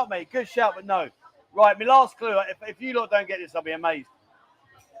 good shout, mate. Good shout, but no. Right. My last clue. If you lot don't get this, I'll be amazed.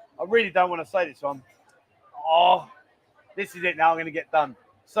 I really don't want to say this one. Oh, this is it now. I'm going to get done.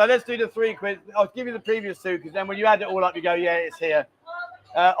 So let's do the 3 quiz. I'll give you the previous 2 because then when you add it all up, you go, yeah, it's here.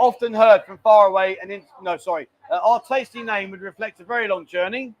 Often heard from far away our tasty name would reflect a very long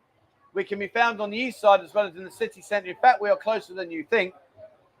journey. We can be found on the east side as well as in the city centre. In fact, we are closer than you think.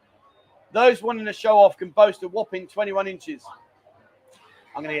 Those wanting to show off can boast a whopping 21 inches.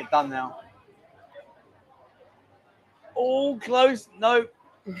 I'm going to get done now. All close. No.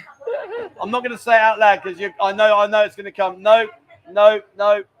 I'm not going to say it out loud because I know it's going to come. No.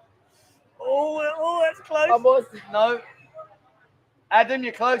 Oh, that's close. Almost. No. Adam,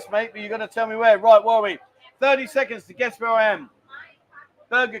 you're close, mate, but you've got to tell me where. Right, where are we? 30 seconds to guess where I am.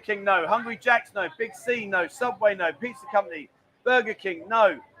 Burger King, no. Hungry Jack's, no. Big C, no. Subway, no. Pizza Company, Burger King,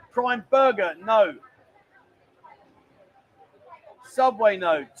 no. Prime Burger, no. Subway,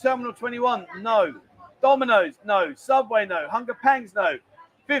 no. Terminal 21, no. Domino's, no. Subway, no. Hunger Pangs, no.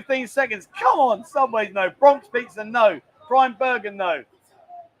 15 seconds. Come on, Subway's, no. Bronx Pizza, no. Prime Burger, no.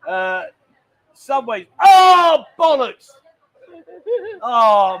 Subway's. Oh, bollocks.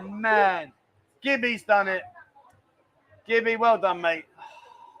 Oh, man. Gibby's done it. Gibby, well done, mate.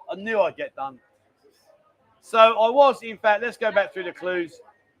 I knew I'd get done. So I was, in fact, let's go back through the clues.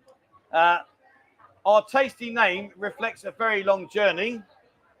 Our tasty name reflects a very long journey.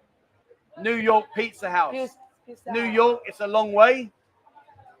 New York Pizza House. New York, it's a long way.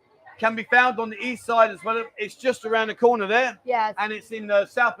 Can be found on the east side as well. It's just around the corner there. Yes. And it's in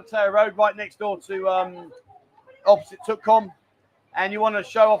South Potato Road, right next door to opposite Tutcom. And you want to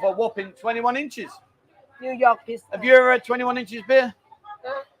show off a whopping 21 inches. New York Pizza. Have you ever had 21 inches beer?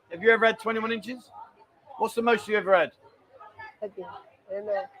 Huh? Have you ever had 21 inches? What's the most you ever had? Okay. I don't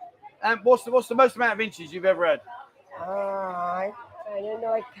know. And what's the most amount of inches you've ever had? I don't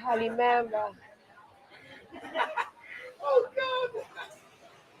know. I can't remember. Oh, God.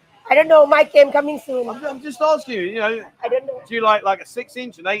 I don't know. My game coming soon. I'm just asking you, I don't know. do you like a 6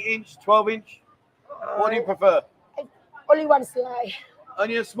 inch, an 8 inch, 12 inch? What do you prefer? Only one slide.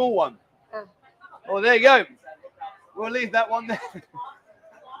 Only a small one? Ah. Oh, there you go. We'll leave that one there.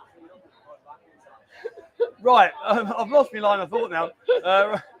 Right, I've lost my line of thought now.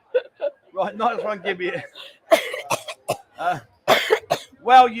 Right, nice one, Gibby.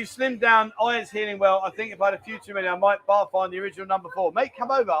 Well, you slimmed down. Eyes healing well. I think if I had a few too many, I might bar find the original number 4. Mate,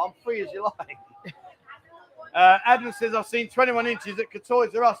 come over. I'm free as you like. Adam says, I've seen 21 inches at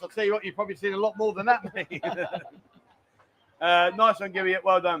Toys R Us. I'll tell you what, you've probably seen a lot more than that, mate. Nice one, Gibby.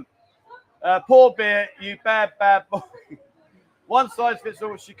 Well done. Poor beer, you bad boy. One size fits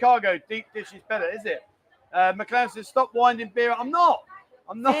all. Chicago, deep dish is better, is it? McLaren says, stop winding beer. I'm not.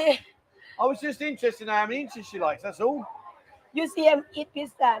 I was just interested in how many inches she likes. That's all. You see him eat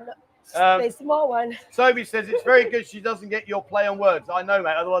pizza. The small one. Toby says, it's very good she doesn't get your play on words. I know,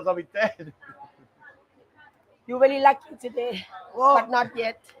 mate. Otherwise, I'll be dead. You're really lucky today. But not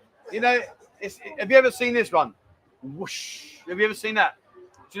yet. Have you ever seen this one? Whoosh. Have you ever seen that?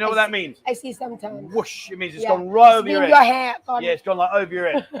 Do you know what that means? I see sometimes. Whoosh. It means it's Yeah. gone right over It's your in head. your hair. Gone. Yeah, it's gone like over your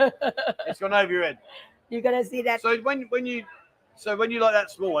head. It's gone over your head. You're gonna see that So when you like that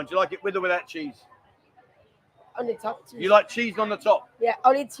small one, do you like it with or without cheese? on the top. Too. You like cheese on the top? Yeah,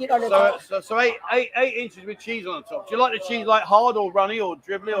 only cheese on the top. So 8 inches with cheese on the top. Do you like the cheese like hard or runny or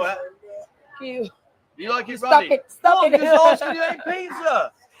dribbly or? You like it stop runny? it. Stop I'm it. just asking you, ain't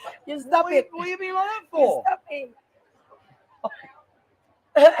pizza. You stop What it. you mean like that You for? stop it.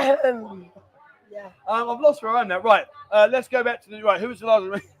 Yeah. I've lost where I'm now. Right, let's go back to the right. Who was the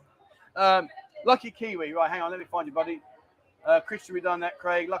last one? Lucky Kiwi. Right, hang on. Let me find you, buddy. Christian, we done that.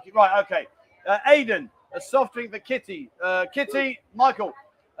 Craig, Lucky. Right, okay. Aiden, a soft drink for Kitty. Kitty, Michael.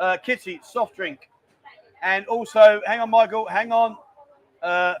 Kitty, soft drink. And also, hang on, Michael. Hang on.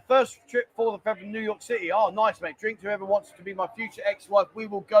 First trip for the February from New York City. Oh, nice, mate. Drink to whoever wants to be my future ex-wife. We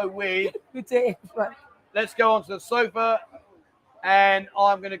will go with. Let's go onto the sofa. And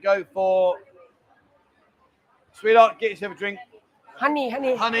I'm going to go for. Sweetheart, get yourself a drink. Honey.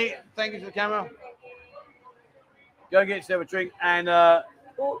 Honey, thank you to the camera. Go and get yourself a drink. And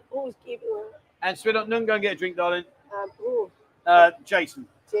Who's giving? and sweetheart, go and get a drink, darling. Who? Jason.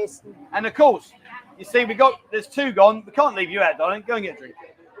 Jason. And of course, you see, there's 2 gone. We can't leave you out, darling. Go and get a drink.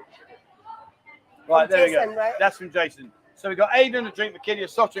 Right, From there Jason, we go. right? That's from Jason. So we got Aiden, a drink for Kitty, a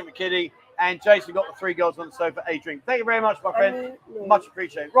soft drink for Kitty, and Jason got the 3 girls on the sofa, a drink. Thank you very much, my friend. Much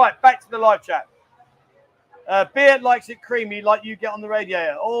appreciated. Right, back to the live chat. Beer likes it creamy like you get on the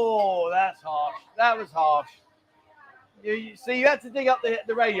radiator. Oh, that's harsh. That was harsh. You see, you had to dig up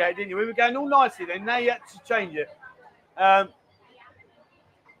the radiator, didn't you? We were going all nicely then. Now you had to change it.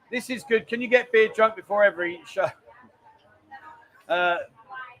 This is good. Can you get beer drunk before every show?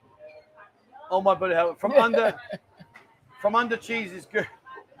 Oh my bloody hell! From under cheese is good.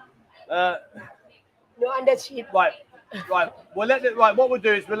 No under cheese. Right. Well, what we'll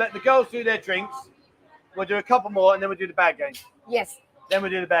do is we'll let the girls do their drinks. We'll do a couple more, and then we'll do the bag game. Yes. Then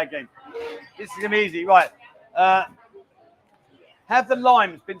we'll do the bag game. This is gonna be easy, right? Have the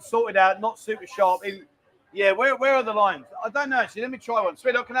limes been sorted out? Not super sharp. Yeah, where are the limes? I don't know actually. Let me try one.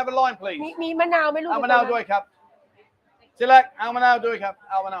 Sweetheart, can I have a lime, please? มีมะนาวไหมลูก เอามะนาวด้วยครับที่รักเอามะนาวด้วยครับ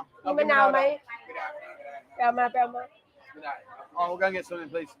เอามะนาว มีมะนาวไหมไปเอามา Oh, we'll go and get something,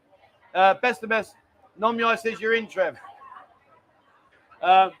 please. Best of best. Nomyai says you're in, Trev.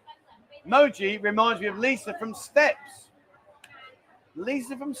 Moji reminds me of Lisa from Steps.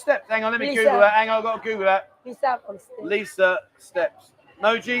 Lisa from Steps. Hang on, let me Lisa. Google that. Hang on, I've got to Google that. Lisa Steps.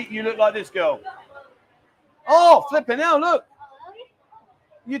 Moji, you look like this girl. Oh, flipping hell, look.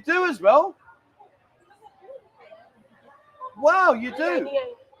 You do as well. Wow, you do.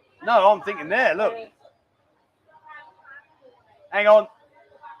 No, I'm thinking there, look. Hang on.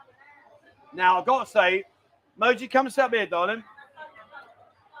 Now, I've got to say, Moji, come and sit up here, darling.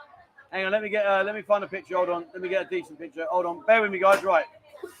 Hang on, let me find a picture. Hold on. Let me get a decent picture. Hold on. Bear with me, guys. Right,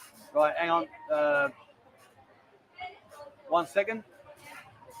 hang on. 1 second.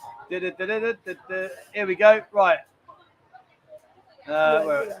 Here we go. Right.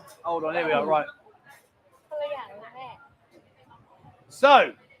 Hold on. Here we are. Right.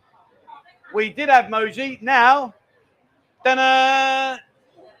 So, we did have Moji. Now, ta-da!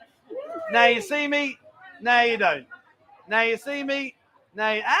 Now you see me. Now you don't. Now you see me.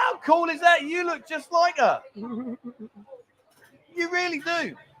 Now, how cool is that? You look just like her. You really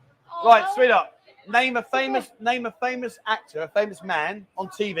do. Right, sweetheart. Name a famous actor, a famous man on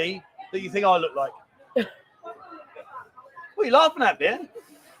TV that you think I look like. What are you laughing at, Ben?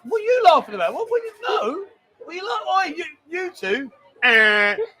 What are you laughing about? What would you know? What are you like? Oh, you two.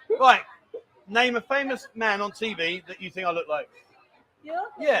 Right. Name a famous man on TV that you think I look like. You?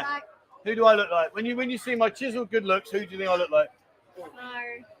 Yeah. Like, Who do I look like? When you see my chiseled good looks, who do you think I look like? no.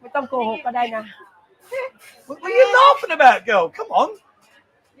 ไม่ต้องโกหกก็ได้นะ What are you laughing about, girl? Come on.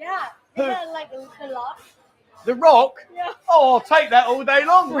 Yeah. Who? Is that like a lot? The Rock? Yeah. Oh, I'll take that all day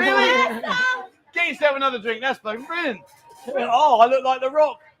long. Really? Stop. Get yourself another drink. That's fucking brilliant. Oh, I look like The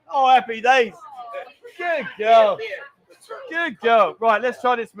Rock. Oh, happy days. Good girl. Good girl. Right, let's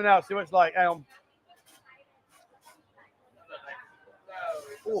try this one out. See what it's like. Hang on.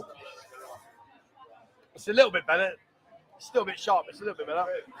 Ooh. It's a little bit better. It's still a bit sharp. It's a little bit better.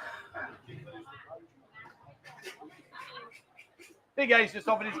 Big A's just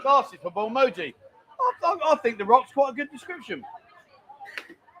offered his glasses for Balmoji. I think The Rock's quite a good description.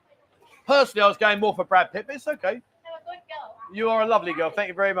 Personally, I was going more for Brad Pitt, but it's okay. Have a good go. You are a lovely girl. Thank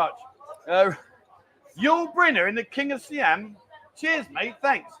you very much. Yul Brynner in The King of Siam. Cheers, mate.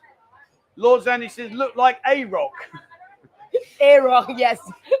 Thanks. Lord Zandy says, look like A-Rock. A-Rock, yes.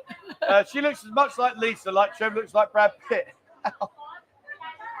 She looks as much like Lisa, like Trevor looks like Brad Pitt.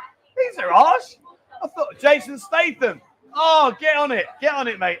 These are harsh. I thought Jason Statham. Oh, get on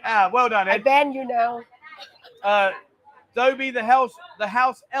it, mate. Ah, well done, I Ed. ban you now. Dobie, the house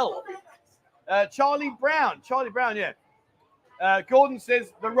elf. Charlie Brown, yeah. Gordon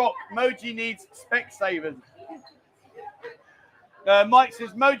says The Rock. Moji needs Specsavers. Mike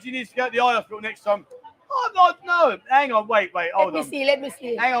says Moji needs to go to the eye hospital next time. Oh, no. Hang on, wait. Hold on. Let me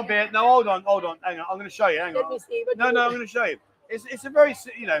see. Hang on, Beard. No, hold on. Hang on. I'm going to show you. Hang on. Let me see. No, I'm going to show you. It's a very,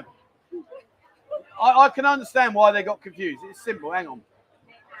 you know, I can understand why they got confused. It's simple. Hang on.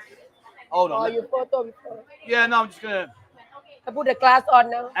 Hold on. Oh, you photo before. Yeah, no, I'm just going to. I put the glass on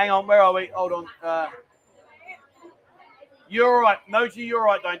now. Hang on. Where are we? Hold on. You're all right. Moji, you're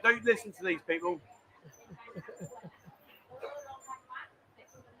all right, don't listen to these people.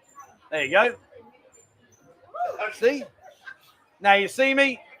 There you go. See? Now you see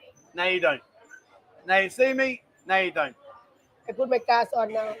me, now you don't. Now you see me, now you don't. I put my glass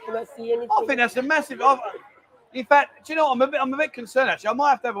on now. I don't see anything. I think that's a massive. In fact, do you know what? I'm a bit concerned actually. I might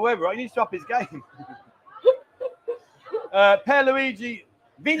have to have a word, right? He needs to up his game. Pierluigi,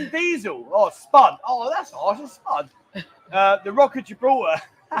 Vin Diesel, Spud. Oh, that's harsh. It's Spud. The Rock of Gibraltar.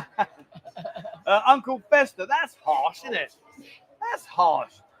 Uncle Fester. That's harsh, isn't it? That's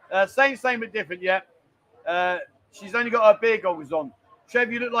harsh. Same but different, yeah. She's only got her beer goggles on.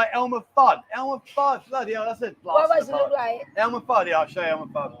 Trev, you look like Elmer Fudd. Elmer Fudd, bloody hell, that's a blast. What was it look like? Elmer Fudd, yeah, I'll show you Elmer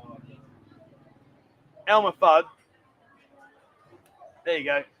Fudd. Elmer Fudd. There you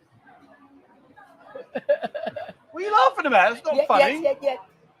go. What are you laughing about? It's not funny. Yes.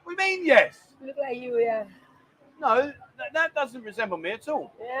 What do you mean, yes? Look like you, yeah. No, that doesn't resemble me at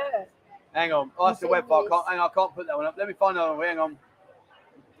all. Yeah. Hang on. Oh, that's the web file. I can't put that one up. Let me find that one. Hang on.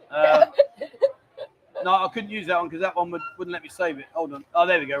 No, I couldn't use that one because that one wouldn't let me save it. Hold on. Oh,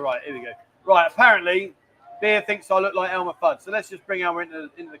 there we go. Right, here we go. Right, apparently, Beer thinks I look like Elmer Fudd. So let's just bring Elmer into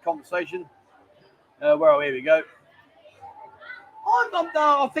the conversation. Where are we? Here we go.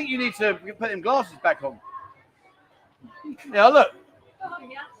 I think you need to put them glasses back on. Yeah, look.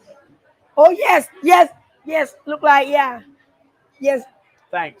 Oh, yes. Look like, yeah. Yes.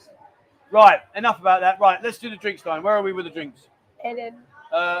 Thanks. Right, enough about that. Right, let's do the drinks time. Where are we with the drinks? And then,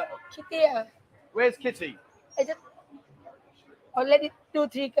 Kitty, Where's Kitty? I'll let it do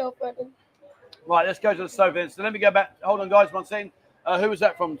 3 go for them. Right, let's go to the sofa then. So let me go back. Hold on, guys, 1 second. Who was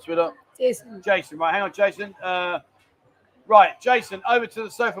that from Twitter? Jason. Right, hang on, Jason. Right, Jason, over to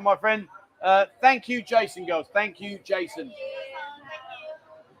the sofa, my friend. Thank you, Jason, girls. Thank you, Jason.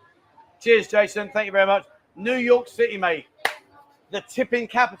 Cheers, Jason. Thank you very much. New York City, mate. The tipping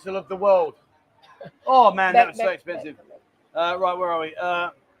capital of the world. Oh, man, that was so expensive. Right, where are we?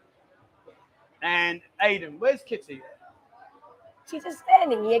 And Aiden. Where's Kitty? She's just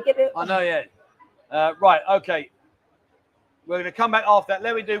standing here. I know, yeah. Right, okay. We're going to come back after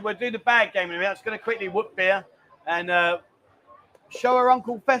that. We'll do the bag game in a minute. I'm just going to quickly whoop Beer and show her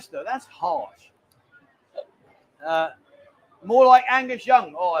Uncle Fester. That's harsh. More like Angus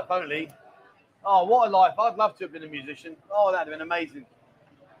Young. Oh, if only. Oh, what a life. I'd love to have been a musician. Oh, that would have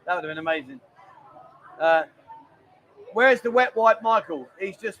been amazing. Where's the wet wipe Michael?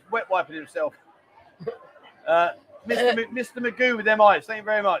 He's just wet wiping himself. Mr. Magoo with them eyes. Thank you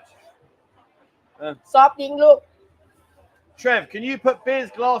very much. Soft thing, look. Trev, can you put Beer's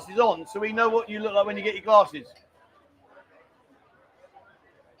glasses on so we know what you look like when you get your glasses?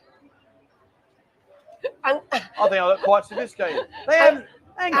 I think I look quite sophisticated.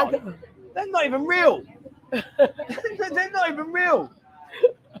 Hang on. They're not even real. They're not even real.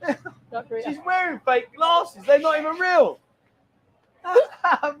 Not real. She's wearing fake glasses. They're not even real.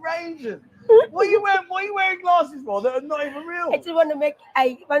 Outrageous. What are you wearing glasses for that are not even real? I just want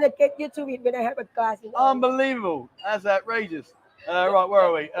to get used to it when I have a glass. Unbelievable. That's outrageous. Right, where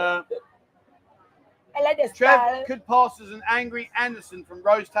are we? I like this Trev style. could pass as an angry Anderson from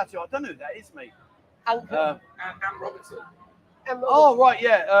Rose Tattoo. I don't know who that is, mate. Uncle. Am Robertson. Oh, right,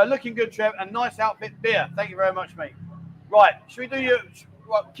 yeah. Looking good, Trev. And nice outfit, Beer. Thank you very much, mate. Right, should we do your...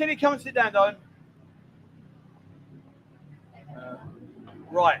 Right, Kitty, come and sit down, darling.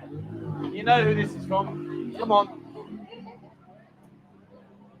 Right. You know who this is from. Come on.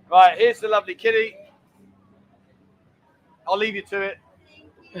 Right, here's the lovely Kitty. I'll leave you to it.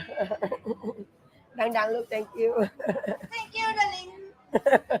 Look, thank you. Thank you, darling.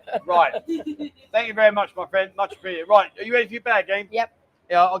 Right. Thank you very much, my friend. Much appreciated. Right, are you ready for your bag game? Yep.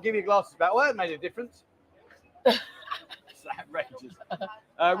 Yeah, I'll give you glasses back. Well, that made a difference. It's outrageous.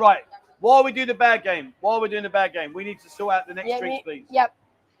 Right. While we do the bag game, we need to sort out the next drinks, please. Yep.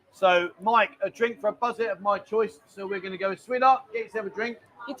 So, Mike, a drink for a buzzet of my choice. So we're going to go sweetheart. Get yourself a drink.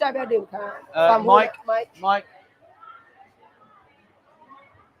 Mike. Mike.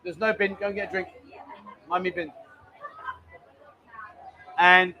 There's no bin. Go and get a drink. Mind me bin.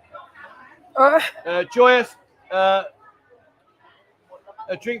 And Joyous, a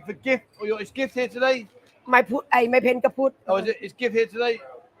drink for Gift. Is Gift here today? ไม่เพนก็พูด Oh, is Gift here today?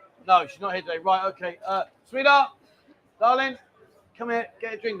 No, she's not here today. Right, okay. Sweetheart, darling, come here.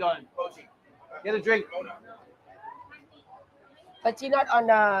 Get a drink, darling. Get a drink. but she not on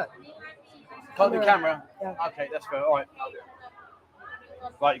the Got the camera? Yeah. Okay, that's fair. All right.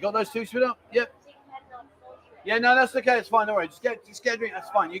 Right, you got those two, sweetheart? Yep. Yeah, no, that's okay. It's fine. Don't worry. Just get a drink. That's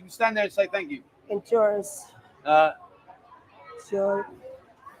fine. You can stand there and say thank you. insurance.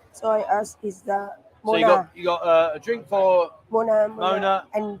 Joy us is the So Mona. you got a drink for Mona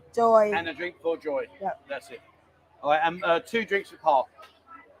and Joy. and a drink for Joy. Yeah. That's it. All right, and 2 drinks for Park.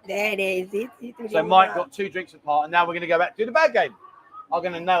 There it is. So Mike got 2 drinks apart, and now we're going to go back to the bad game. I'm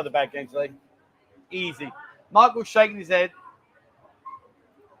going to nail the bad game today. Easy. Michael's shaking his head.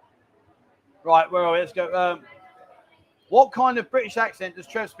 Right, where are we? Let's go. What kind of British accent does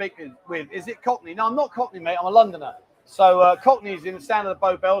Trev speak with? Is it Cockney? No, I'm not Cockney, mate. I'm a Londoner. So Cockney is in the sound of the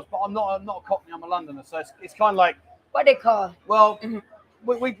Bow Bells, but I'm not a Cockney. I'm a Londoner. So it's kind of like, what they call? well,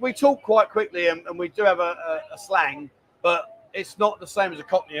 we talk quite quickly, and we do have a slang, but it's not the same as a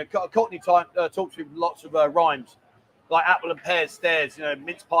Cockney. A Cockney type talks with lots of rhymes, like apple and pears, stairs,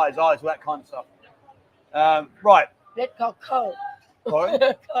 mince pies, eyes, all that kind of stuff. Right. Let's call cold. Sorry?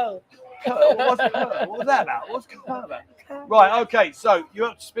 Cold. What was that about? What's that about? Right, okay, so you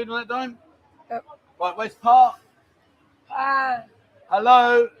up to speed on that, Dime? Yep. Right, where's Pa? Ah,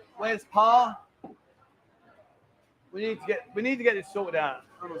 Hello, where's Pa? We need to get this sorted out,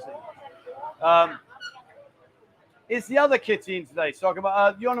 honestly. Is the other Kitty in today? So I can,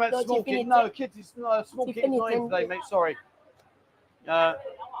 you on about No, small Tiffany kid? No, Kitty's small Kitty's not in today, mate. Sorry. I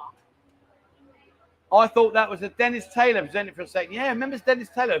thought that was a Dennis Taylor presenting for a second. Yeah, remember Dennis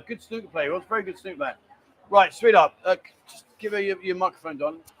Taylor, good snooker player. He was a very good snooker player. Right, sweetheart, just give her your microphone,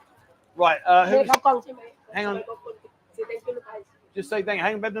 Don. Right, hang on. Just say thank you.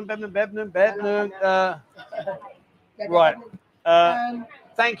 Hang on, Bebnum. Right.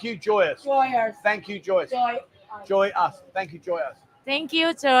 Thank you, Joyous. Joyous. Thank you, Joyous. Joy us. Thank you, Joy us. Thank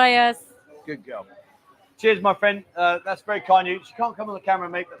you, Joyous. Good girl. Cheers, my friend. That's very kind of you. She can't come on the camera,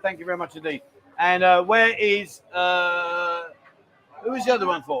 mate, but thank you very much indeed. And where is who is the other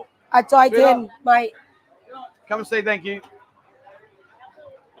one for? Joy 10, my. Come and say thank you.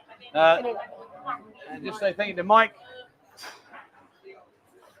 And just say thank you to Mike.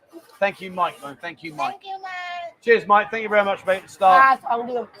 Thank you, Mike, man. Thank you, Mike. Thank you, Mike. Cheers, Mike. Thank you very much, mate. Start. 2 เ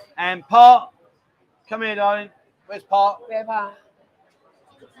ดือน And Pa, come here, darling. Where's Pa? Where Pa?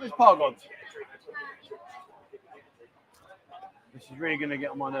 Where's Pa gone? This is really going to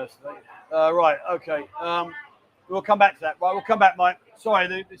get on my nerves today. Right, okay. We'll come back to that. Right, we'll come back, Mike.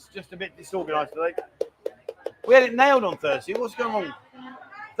 Sorry, it's just a bit disorganised today. We had it nailed on Thursday. What's going on?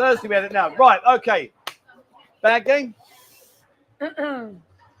 Thursday we had it nailed. Right, okay. Bad game?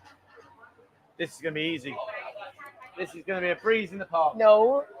 This is going to be easy. This is going to be a breeze in the park.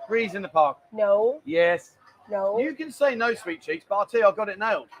 No. Breeze in the park. No. Yes. No. You can say no, sweet cheeks, but I'll tell you, I got it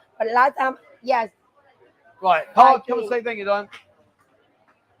nailed. But last time, yes. Right, Pa, come and say thank you, Don.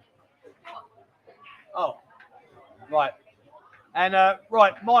 Oh, right. And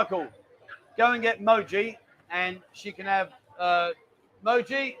right, Michael, go and get Moji, and she can have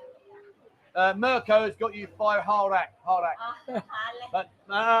Moji. Mirko has got you 5 hard act. But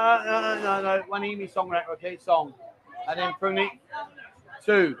no. One evening song rack, okay, song. And then Pruni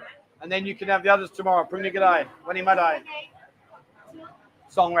 2. And then you can have the others tomorrow. Pruni Gadai, Wani Madai.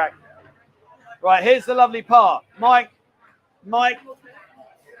 Song rack. Right, here's the lovely part. Mike,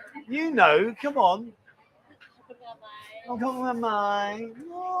 you know, come on. Oh, come on, Mike.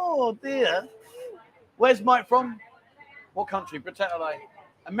 Oh, dear. Where's Mike from? What country? Britain,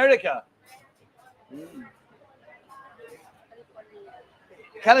 America.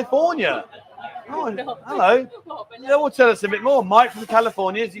 California. Oh, hello. That will tell us a bit more. Mike from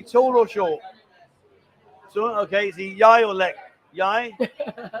California. Is he tall or short? So, okay, is he yai or leg? Yai?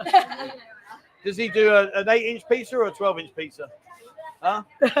 Does he do an 8-inch pizza or a 12-inch pizza? Huh?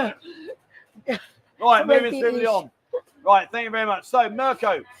 Right, moving swiftly on. Right, thank you very much. So,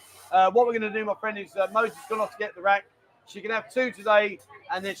 Mirko, what we're going to do, my friend, is Moses has gone off to get the rack. She can have 2 today,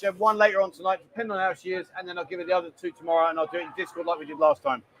 and then she'll have 1 later on tonight, depending on how she is, and then I'll give her the other 2 tomorrow, and I'll do it in Discord like we did last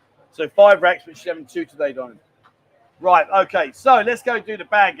time. So 5 racks, but she's having 2 today, Don. Right, okay, so let's go do the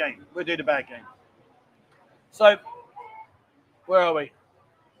bad game. We'll do the bad game. So, where are we?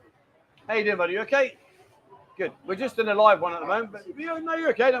 How you doing, buddy? You okay? Good. We're just in a live one at the moment, but no, you're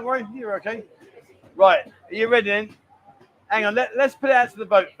okay. Don't worry. You're okay. Right. Are you ready then? Hang on, let's put it out to the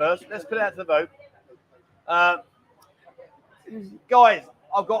vote first. Let's put it out to the vote. Guys,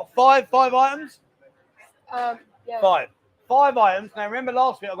 I've got five items. Yeah. Five items. Now remember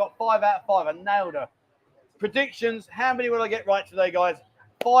last week I got 5 out of 5. I nailed her. Predictions. How many will I get right today, guys?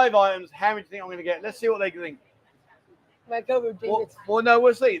 5 items. How many do you think I'm going to get? Let's see what they think. Michael will bring it. Well, no,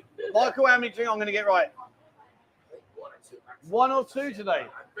 we'll see. Michael, how many do you think I'm going to get right? 1 or 2 today.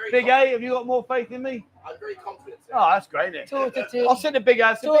 Big A, have you got more faith in me? I'm very confident. Oh, that's great, isn't it? 2 to 3. I said the big A.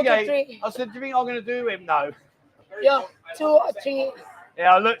 I said 2 big to A. 3. I said, do you think I'm going to do him? No. Yeah, 2 or 3.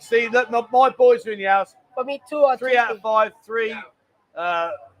 Yeah, look, see, look, my boys are in the house. For me, 2 or 3. 3 out of 5, 3,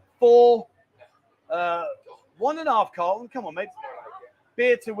 4, 1.5, Carlton. Come on, mate.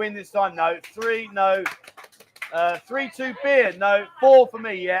 Beer to win this time, no. 3, no. 3-2 beer, no. 4 for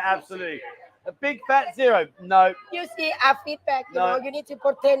me, yeah, absolutely. A big fat 0, no. You see our feedback, you know, you need to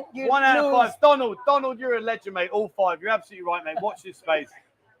pretend you 1 out of lose. 5. Donald, you're a legend, mate. All 5. You're absolutely right, mate. Watch this space.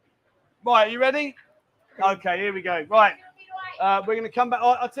 Right, are you ready? Okay, here we go. Right. We're going to come back.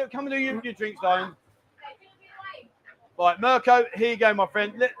 I'll tell you, come and do your drinks, darling. Right, Mirko, here you go, my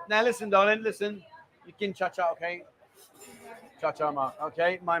friend. Now, listen, darling, listen. You can cha-cha, okay? Cha-cha, ma.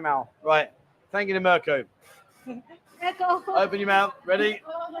 Okay, my mouth. Right. Thank you to Mirko. Open your mouth. Ready?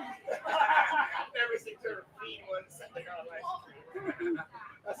 Never seen her feed one something on ice cream.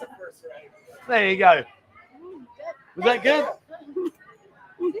 That's the first right. There you go. Was that good?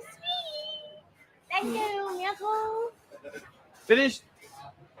 Thank you, Michael. Finished?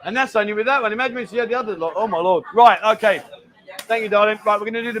 And that's only with that one. Imagine if you had the other lot. Oh, my Lord. Right, okay. Thank you, darling. Right, we're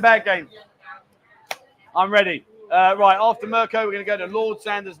going to do the bag game. I'm ready. Right, after Mirko, we're going to go to Lord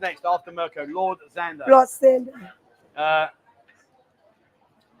Sanders next. After Mirko, Lord Sanders. Lord Sanders.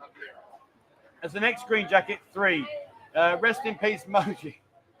 As the next green jacket, 3. Rest in peace, Moji.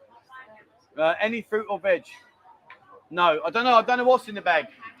 Any fruit or veg? No, I don't know. I don't know what's in the bag.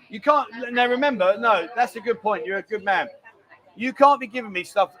 You can't. Now remember, no, that's a good point. You're a good man. You can't be giving me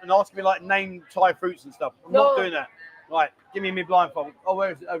stuff and asking me like name Thai fruits and stuff. I'm not doing that. Right, give me blindfold. Oh,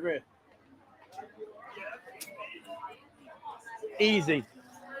 where is it? Over here. Easy.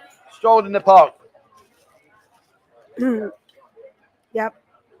 Strolled in the park. Yep.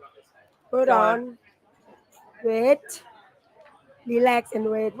 Hold on. Wait. Relax and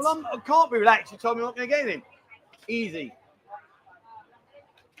wait. Well, I can't be relaxed. You told me I'm not going to get anything. Easy.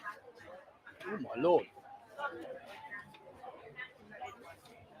 Oh, my Lord.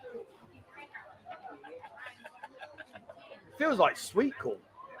 Feels like sweet corn.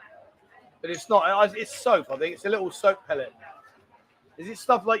 But it's not. It's soap, I think. It's a little soap pellet. Is it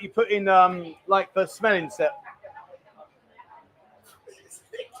stuff like you put in, like for smelling set?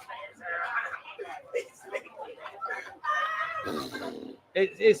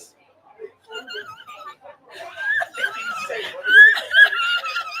 It's.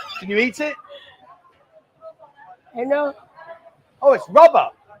 Can you eat it? I know. Oh, it's rubber.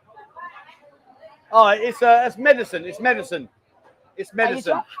 Oh, it's medicine. It's medicine. It's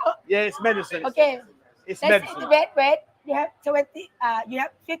medicine. Yeah, it's medicine. Okay. It's Let's medicine. wait. You have 20. You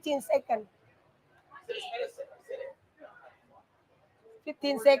have 15 seconds.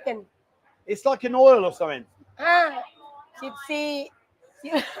 15 seconds. It's like an oil or something. 14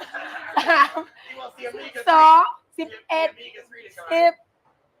 12 11 10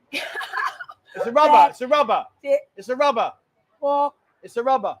 It's a rubber. It's a rubber. It's a rubber. 6 It's a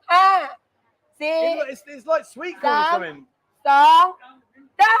rubber. 5 4 It's like sweet corn or something. 2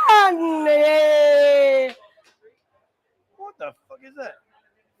 done. Yay. What the fuck is that?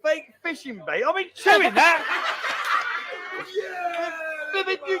 Fake fishing bait. I've been chewing that. But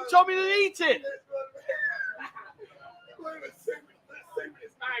then you told me to eat it.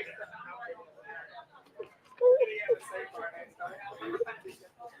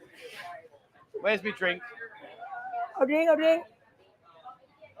 Where's my drink? I'll drink.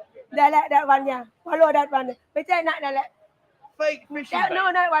 That one, yeah. Follow that one. But that. Fake fishing bait.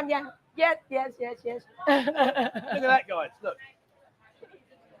 No, that one, yeah. Yes. Look at that, guys. Look.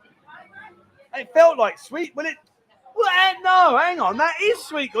 It felt like sweet, but it. Well, no, hang on. That is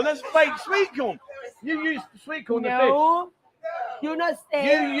sweet corn. That's fake sweet corn. You use sweet corn to fish. You not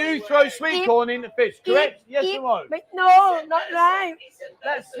say. You throw sweet corn in the fish, correct? Yes or no? No, not right.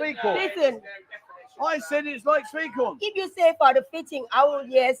 That's sweet corn. Listen. I said it's like sweet corn. If you say for the fishing, I will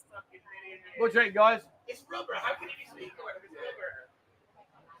yes. What do you think, guys? It's rubber. How can it be sweet corn if it's rubber?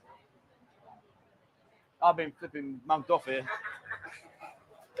 I've been flipping mugged off here.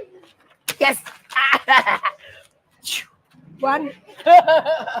 Yes. One.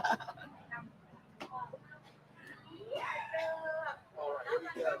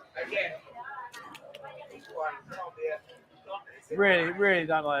 Again. Each one. Really, really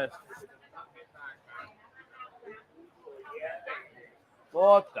don't like this.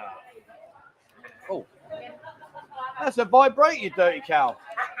 What the? Oh, that's a vibrate, you dirty cow.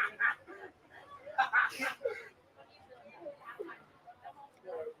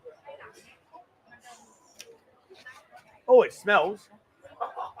 Oh, it smells.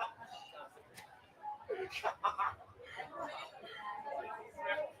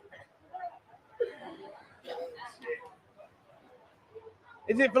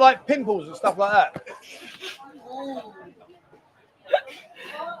 Is it for like pimples and stuff like that?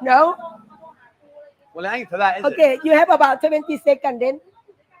 No. Well, it ain't for that, is it? Okay, you have about 70 seconds then.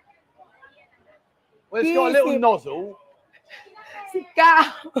 Well, it's got a little 20. nozzle. 19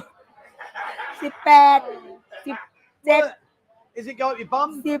 18 17 What? Is it go up your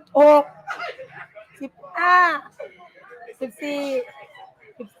bum? 16 15 14 13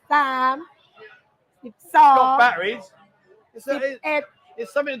 It's got 12 batteries. It's 18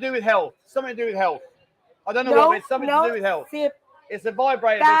 it's something to do with health. Something to do with health. I don't know No, what, but it's something to do with health. 10 It's a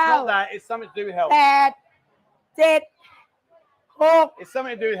vibrator. But it's not that. It's something to do with health. 8 7 6 It's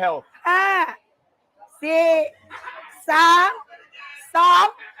something to do with health. 5 4 3 2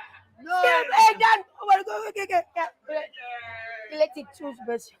 No. done. Oh my God, okay. Electric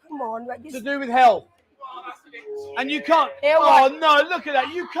toothbrush. Come on, what To this? do with health. And you can't. Yeah, Oh what? no! Look at that.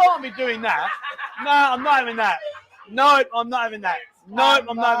 You can't be doing that. No, I'm not having that. No, I'm not having that. No, I'm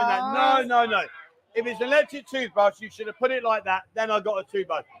not having that. No. If it's an electric toothbrush, you should have put it like that. Then I got a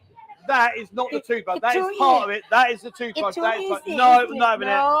toothbrush. That is not the toothbrush. That is part of it. That is the toothbrush. It's too That is easy. no, I'm not having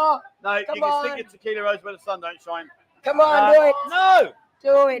it. No. No, you Come can on. stick your tequila rose where the sun don't shine. Come on, do it. No,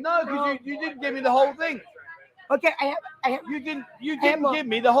 Do it. no, because you didn't give me the whole thing. Okay, I have You didn't more. give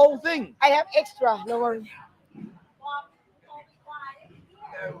me the whole thing. I have extra. No worry.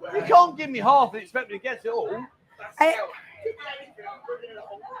 You can't give me half and expect me to get it all.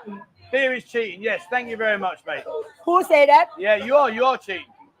 Beer is cheating. Yes, thank you very much, mate. Who said that? Yeah, you are cheating.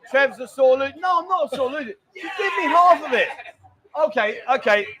 Trev's a sore loser. No, I'm not a sore loser. You give me half of it. Okay.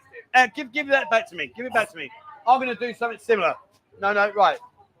 Give that back to me. Give it back to me. I'm going to do something similar. No, right.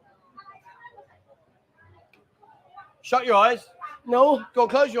 Shut your eyes. No. Go on,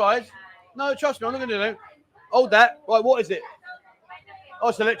 close your eyes. No, trust me, I'm not going to do that. Hold that. Right, what is it? Oh,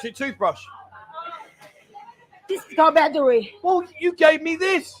 it's an electric toothbrush. This is called battery. Well, you gave me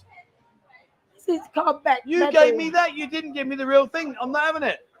this. This is called battery. You gave me that. You didn't give me the real thing. I'm not having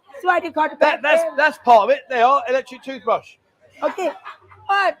it. That's why they call it battery. That's part of it. They are electric toothbrush. Okay.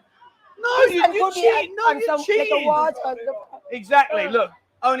 But No, this you can put it cheated. No, on you some, like a cheated. watch on the, Exactly. Look,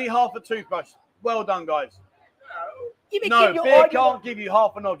 only half a toothbrush. Well done, guys. Even No, give you beer all can't give you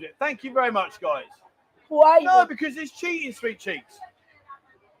half an object. Thank you very much, guys. Who are you? No, because it's cheating, sweet cheeks.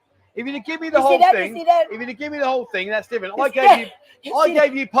 If you'd give me the You see whole that? thing, You see that? if you'd give me the whole thing, that's different. You I see gave that? you, You I see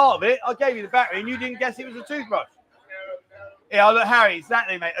gave you part of it. I gave you the battery, and you didn't guess it was a toothbrush. Yeah, look, Harry,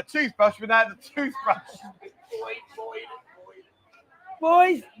 exactly, mate. A toothbrush without the toothbrush.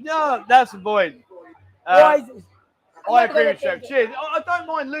 Boys. No, that's a void. Boys. I agree with you. Cheers. I don't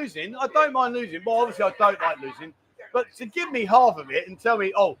mind losing. But obviously I don't like losing. But to give me half of it and tell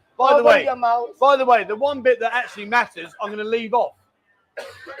me, oh, by the way, the one bit that actually matters, I'm going to leave off.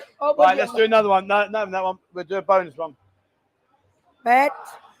 Right, let's do another one. No, that one. We'll do a bonus one. But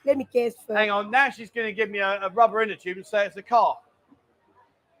let me guess first. Hang on. Now she's going to give me a rubber inner tube and say it's a car.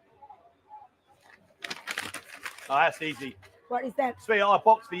 Oh, that's easy. What is that? Sweetheart, I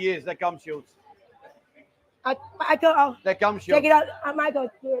boxed for years. They're gum shields. Michael, They're gum shields. take it out. Michael,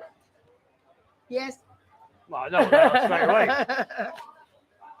 do it. Yes. Well, no, straight away.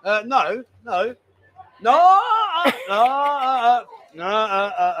 No.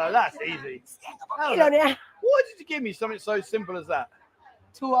 That's easy. Why did you give me something so simple as that?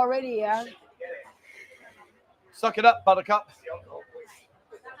 2 already, yeah. Suck it up, buttercup.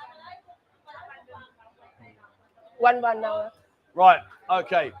 1-1 now. Right,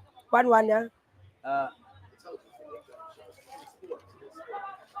 okay. 1-1 now.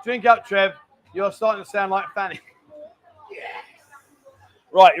 Drink up, Trev. You're starting to sound like Fanny.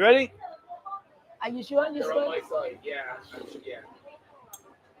 Right, you ready? Are you sure? You're on my side. Yeah.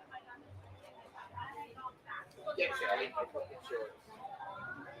 Get Charlie, my fucking shorts.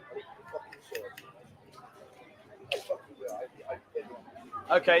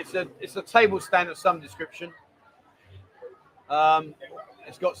 Okay, it's a table stand of some description.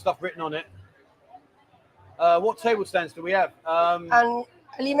 It's got stuff written on it. What table stands do we have? And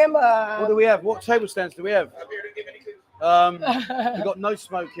remember. What do we have? What table stands do we have? We've got no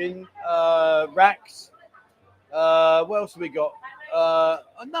smoking, racks. What else have we got?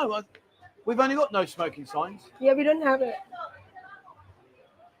 We've only got no smoking signs. Yeah, we don't have it.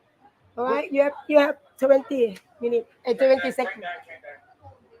 All right, you have 20 minutes, 20 seconds.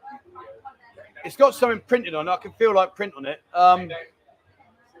 It's got something printed on it. I can feel like print on it.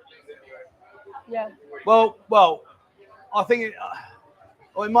 Yeah. Well, I think it.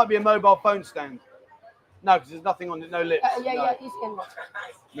 Or it might be a mobile phone stand. No, because there's nothing on it. No lips. Yeah, it's in.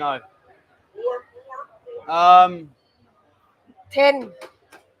 No. 10,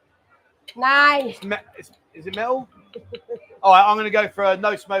 9. Is it metal? All right, I'm going to go for a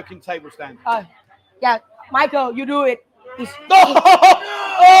no smoking table stand. Yeah, Michael, you do it. It's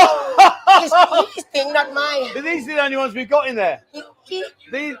his thing, not mine. But these are the only ones we've got in there.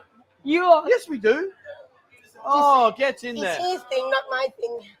 These, yes, we do. Oh, get in there. It's his thing, not my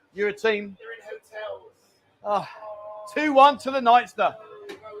thing. You're a team. They're in hotels. 2-1 to the Nightster.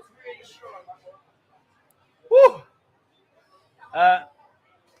 Woo!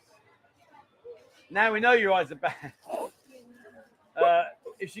 Now we know your eyes are bad.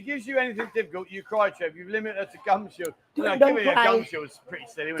 If she gives you anything difficult, you cry, Trev. You've limited her to gum shield. Don't giving her cry. a gum shield is pretty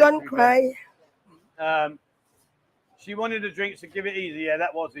silly. Don't cry. She wanted a drink, so give it easy. Yeah,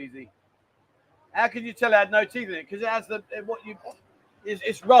 that was easy. How could you tell it had no teeth in it? Because it has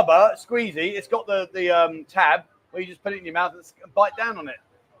it's rubber, squeezy. It's got the tab where you just put it in your mouth and bite down on it.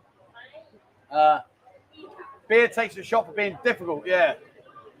 Beer takes a shot for being difficult. Yeah.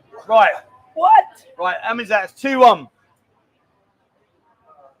 Right. What? Right. How many's that? It's 2-1.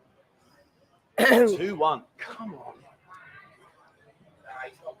 2-1. Come on.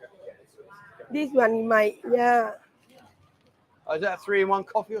 This one might, yeah. Oh, is that a 3-in-1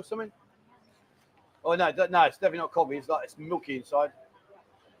 coffee or something? Oh no, it's definitely not coffee. It's milky inside.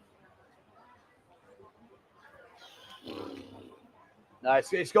 No,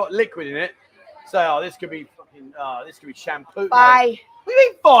 it's got liquid in it. So this could be shampoo. 5. No. What do you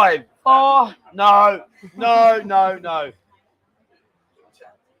mean 5? 4. No.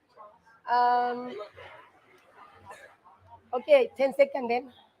 Okay, 10 seconds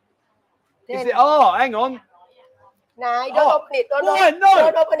then. 10. Is it? Oh, hang on. 9. Don't open it. Why? No.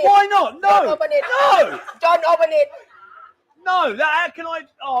 Don't open it. Why not? No. Don't open it. No. Don't open it. No. How can I?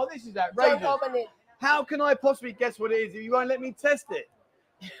 Oh, this is outrageous. Don't open it. How can I possibly guess what it is if you won't let me test it?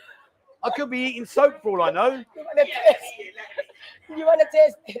 I could be eating soap for all I know. You want to test it? You want to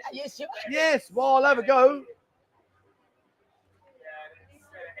test it? Are you sure? Yes. Well, I'll have a go.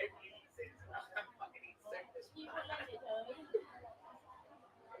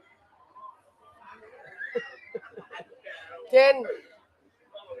 10,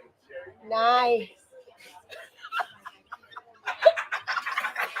 9.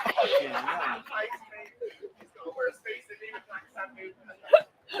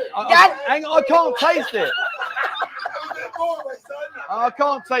 Hang on, I can't taste it. I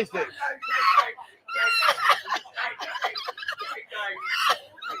can't taste it.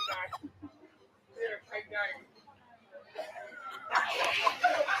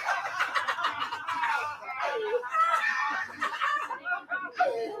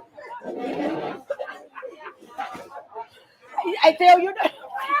 I tell you that.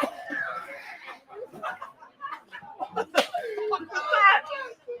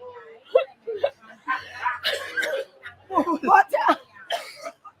 What?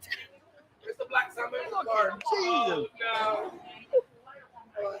 Mr. Black Salmon. Jesus. No.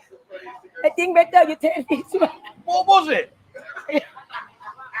 I think better you tell this one. What was it? What do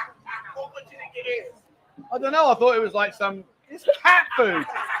you think it is? I don't know. I thought it was like some. It's cat food.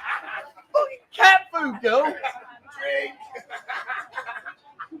 Fucking cat food, girl. Drink.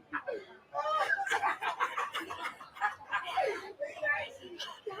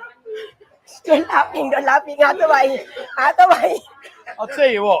 Don't laughing. Out the way. I'll tell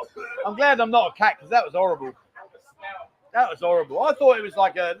you what. I'm glad I'm not a cat because that was horrible. That was horrible. I thought it was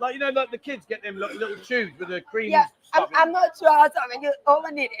like like the kids get them little tubes with the cream. Yeah, stuff in I'm not sure. So when you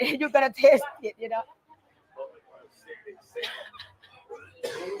open it, you're gonna taste it. You know.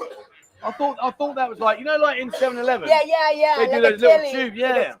 I thought that was like like in 7-Eleven. Yeah. They do like those a little jelly. tubes.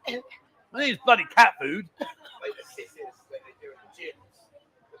 Yeah. I think it's bloody cat food. Like the sisters that they do in the gyms.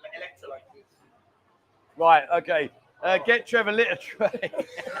 The electrolytes. Right. Okay. Get Trevor litter tray.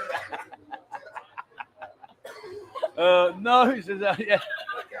 No, he says yeah.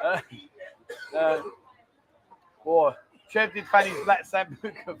 Boy, Trev did Fanny's black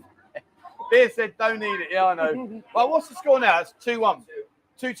sambuca. Beer said don't need it. Yeah, I know. Well, what's the score now? It's 2-1.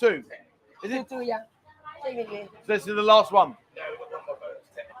 2-2. Is it? 2, yeah. Technically. So this is the last one. No, we've got one more bonus.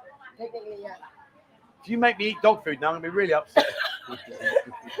 Technically, yeah. If you make me eat dog food now, I'm gonna be really upset.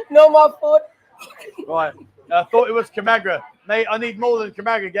 No more food. Right. I thought it was Camagra. Mate, I need more than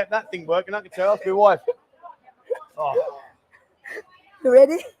Camagra to get that thing working. I can tell. That's my wife. Oh. You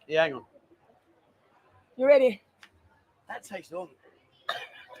ready? Yeah, hang on. You ready? That takes long.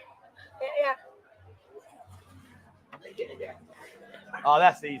 Yeah. Oh,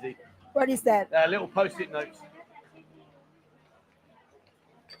 that's easy. What is that? Little post-it notes. Oh,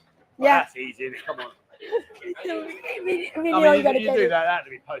 Yeah. that's easy, isn't it? Come on. We I know mean, you gotta you get do it. that. That to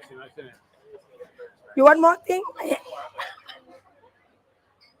be post-it notes, isn't it? You want more thing? Yeah,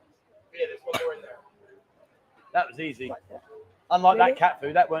 there's one more in there. That was easy. Unlike Really? that cat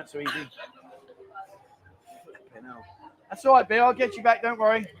food, that weren't so easy. Flipping hell. That's all right, Bill. I'll get you back. Don't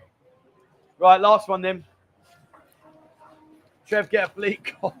worry. Right, last one then. Trev, get a fleet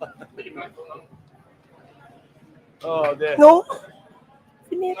collar. Oh dear. No.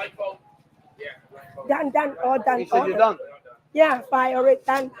 Finish. Light bulb. Yeah, light bulb. Done. All done. He said you're done. Yeah, fire already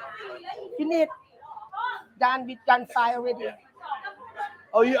done. Finish. Done. We done fire already.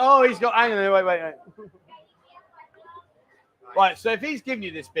 Oh, he's got. Hang on, wait. Right, so if he's giving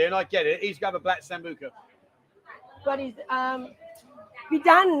you this beer and I get it, he's got a black sambuca. What is we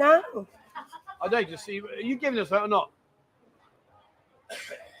done now? I don't just see. Are you giving us that or not?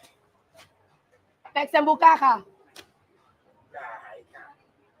 Black Sambuca ค่ะ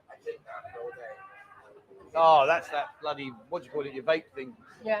I did not know that. Oh, that's that bloody, what do you call it, your vape thing.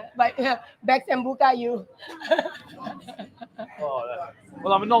 Yeah, but Black Sambuca you. Oh,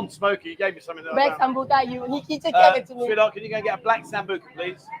 well, I'm a non-smoker. You gave me something that Black I don't. Sambuca you. He just gave it to me. Sweetheart, can you go get a black sambuca,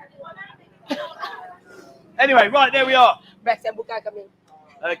 please? Anyway, right, there we are. Black Sambuca coming.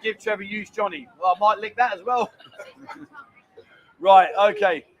 Give Trevor, use Johnny. Well, I might lick that as well. Right,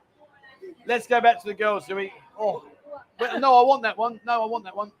 okay. Let's go back to the girls, shall we? Oh, but no, I want that one. No, I want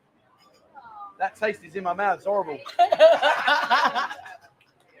that one. That taste is in my mouth. It's horrible.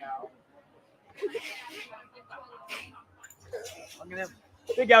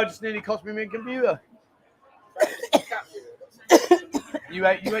 Big Al just nearly cost me my computer. You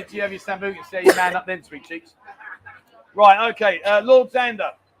wait till you have your sambuca and say your man up then, sweet cheeks. Right, okay. Lord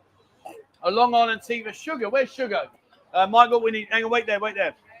Xander. A Long Island tea for sugar. Where's sugar? Michael, we need. Hang on, wait there.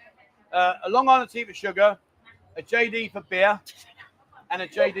 A Long Island tea for sugar, a JD for beer, and a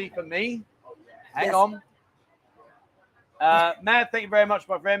JD for me. Hang on. Man, thank you very much,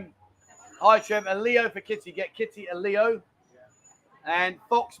 my friend. Hi, Trev. A Leo for Kitty. Get Kitty a Leo. And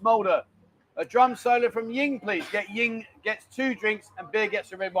Fox Mulder. A drum solo from Ying, please. Get Ying gets 2 drinks and beer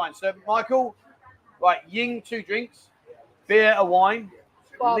gets a red wine. So, Michael, right, Ying 2 drinks, beer a wine,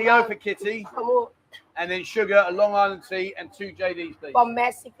 Leo for Kitty, and then sugar, a Long Island tea, and 2 JDs, please. From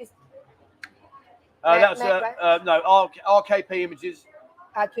Magic is That was right? no RKP Images.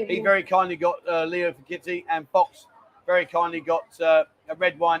 actually. He very kindly got Leo for Kitty, and Fox very kindly got a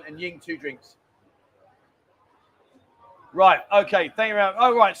red wine and Ying 2 drinks. Right. Okay. Thank you very much.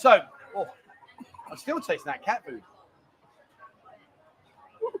 Oh, right. So, I'm still tasting that cat food.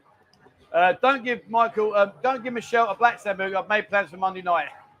 Don't give Michelle a black sambuca. I've made plans for Monday night.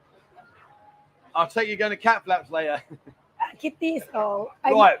 I'll take you going to cat flaps later. Kitty song.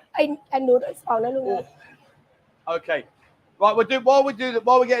 Right. I know the song นะลูก Okay. Right. While we're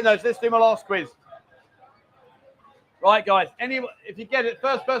getting those, let's do my last quiz. Right, guys. If you get it,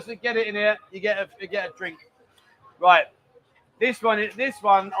 first person to get it in here, you get a drink. Right. This one, I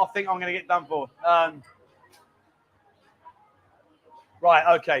think I'm going to get done for. Right,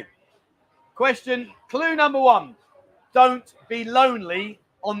 okay. Clue number 1. Don't be lonely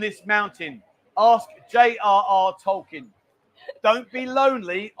on this mountain. Ask J.R.R. Tolkien. Don't be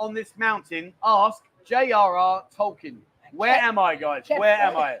lonely on this mountain. Ask J.R.R. Tolkien. Where am I, guys? Where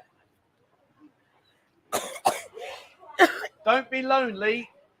am I? Don't be lonely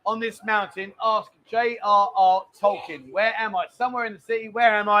on this mountain. Ask J.R.R. Tolkien. Where am I? Somewhere in the city.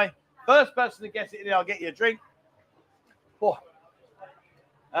 Where am I? First person to guess it, I'll get you a drink. Oh.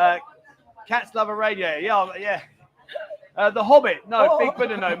 Cats Love a Radio. Yeah. The Hobbit. No. Big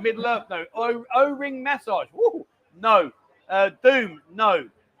Buddha. No. Middle Earth. No. O-Ring Massage. Woo. No. Doom. No.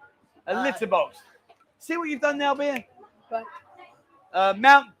 A litter box. See what you've done now, Beer?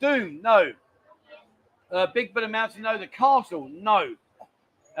 Mount Doom. No. Big Buddha Mountain. No. The Castle. No.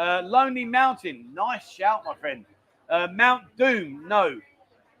 Lonely Mountain. Nice shout, my friend. Mount Doom. No.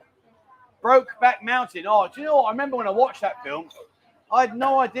 Brokeback Mountain. Oh, do you know what? I remember when I watched that film, I had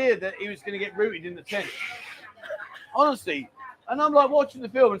no idea that he was going to get rooted in the tent. Honestly. And I'm like watching the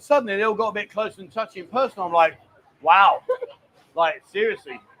film and suddenly they all got a bit closer and touchy in person. I'm like, wow. Like,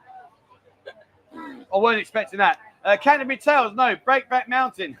 seriously. I wasn't expecting that. Canterbury Tales. No. Breakback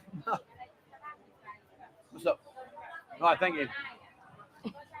Mountain. What's up? All right, thank you.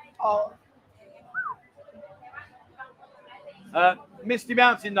 Oh. Misty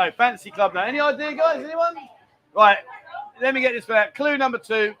Mountain, no. Fantasy Club, no. Any idea, guys? Anyone? Right. Let me get this for that. Clue number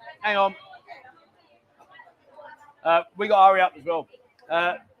 2. Hang on. We got to hurry up as well.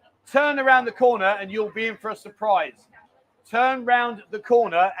 Turn around the corner and you'll be in for a surprise. Turn round the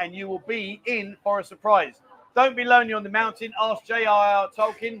corner and you will be in for a surprise. Don't be lonely on the mountain. Ask J.R.R.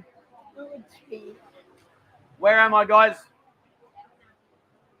 Tolkien. 2, 3. Where am I, guys?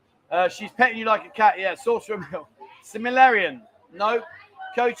 She's petting you like a cat. Yeah, Sorcerer Mill. Similarian. No.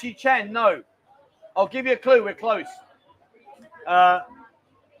 Kochi Chen. No. I'll give you a clue. We're close.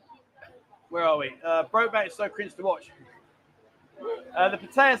 Where are we? Brokeback is so cringe to watch. The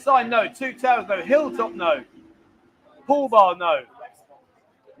Pattaya sign. No. Two Towers. No. Hilltop. No. Pool bar. No.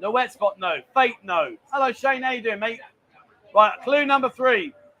 The Wet Spot. No. Fate. No. Hello, Shane. How you doing, mate? Right. Clue number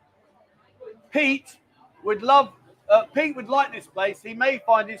 3. Pete would like this place. He may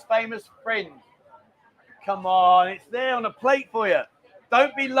find his famous friend. Come on, it's there on a plate for you.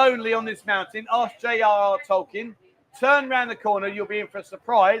 Don't be lonely on this mountain. Ask J.R.R. Tolkien. Turn round the corner, you'll be in for a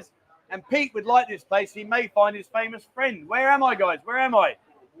surprise. And Pete would like this place. He may find his famous friend. Where am I, guys? Where am I?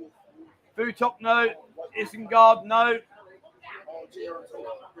 Futop, no. Isengard, no.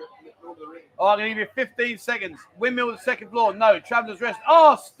 Oh, I'm going to give you 15 seconds. Windmill on the second floor, no. Traveller's Rest.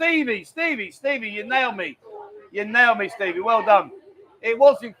 Oh, Stevie, you nailed me. You nailed me, Stevie. Well done. It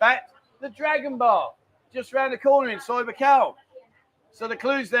was, in fact, the Dragon Bar, just round the corner in Soy-Bacal. So the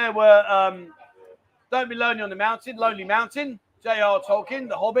clues there were Don't Be Lonely on the Mountain, Lonely Mountain, J.R. Tolkien,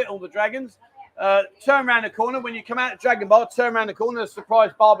 The Hobbit, All the Dragons. Turn around the corner. When you come out of Dragon Bar, turn around the corner. There's a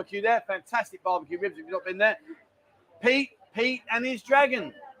surprise barbecue there. Fantastic barbecue ribs if you've not been there. Pete and his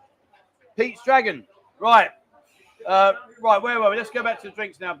dragon. Pete's dragon. Right. Right, where were we? Let's go back to the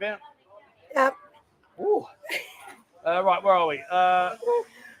drinks now, Ben. Yep. Ooh. Right, where are we?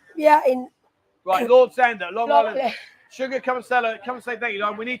 We are in. Right, Lord Xander, Long Lord- Island. Sugar, come and say thank you.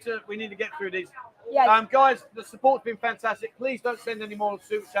 We need to get through these. Yeah. Guys, the support's been fantastic. Please don't send any more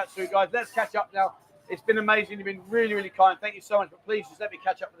super chats through, guys. Let's catch up now. It's been amazing. You've been really, really kind. Thank you so much. But please just let me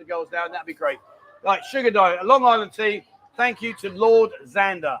catch up with the girls now, and that'd be great. Right, Sugar Diet, a Long Island tea. Thank you to Lord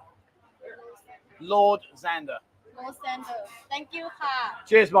Xander. Lord Xander. No sender. Thank you, ka.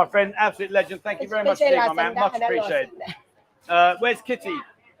 Cheers, my friend. Absolute legend. Thank you very much indeed, my man. Much appreciated. Where's Kitty?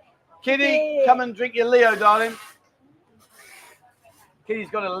 Kitty, come and drink your Leo, darling. Kitty's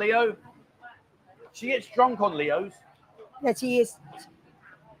got a Leo. She gets drunk on Leos. Yeah, she is.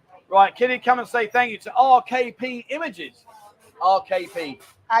 Right, Kitty, come and say thank you to RKP Images. RKP.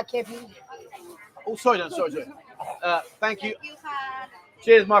 RKP. Oh, sorry. Thank you. Thank you, ka.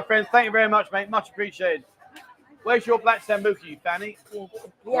 Cheers, my friend. Thank you very much, mate. Much appreciated. Where's your black Sambuca, you fanny? Yeah.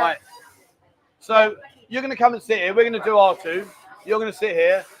 Right. So you're going to come and sit here. We're going to do R2. You're going to sit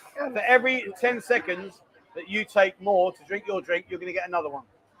here. For every 10 seconds that you take more to drink your drink, you're going to get another one.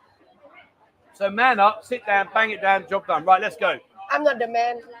 So man up, sit down, bang it down, job done. Right, let's go. I'm not the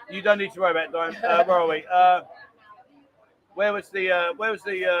man. You don't need to worry about it, Diane. Where are we? Where was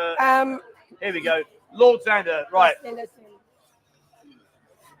the? Here we go. Lord Xander. Right.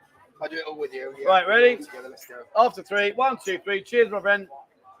 I'll do it all with you. Yeah. Right, ready? Together, let's go. After 3, 1, 2, 3. Cheers, my friend.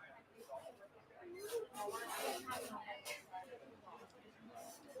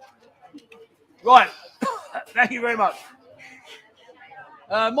 Right. Thank you very much.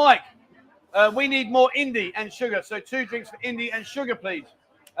 Mike, we need more Indy and sugar. So 2 drinks for Indy and sugar, please.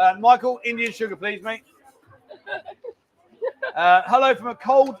 Michael, Indy and sugar, please, mate. Hello from a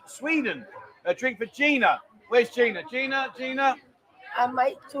cold Sweden. A drink for Gina. Where's Gina? Gina. I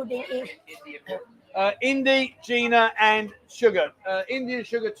might shooting it. Indy, Gina, and sugar. Indy and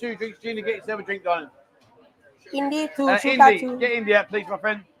sugar, 2 drinks. Gina, get yourself a drink, darling. Indy to sugar Indy, to. get Indy out, please, my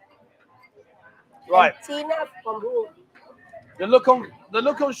friend. Right. Gina from who? The look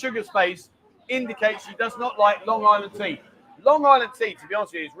on Sugar's face indicates she does not like Long Island tea. Long Island tea, to be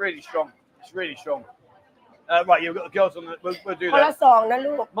honest with you, is really strong. It's really strong. Right, you've got the girls on the. We'll do คนละ that. 2นะ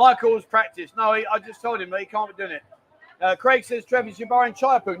ลูก Michael's practice. No, I just told him that he can't be doing it. Craig says, Travis, you're borrowing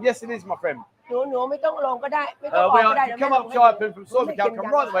Chaiapun. Yes, it is, my friend. หนูไม่ต้องลงก็ได้ไม่ต้องออก We ก็ได้ are, if you come up Chaiapun from Soybean, come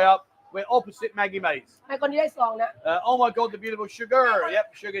right the way up. We're opposite Maggie Mays. ให้คนที่ได้2นะ Oh my God, the beautiful Sugar. Yep,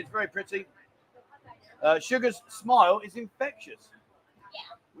 Sugar is very pretty. Sugar's smile is infectious.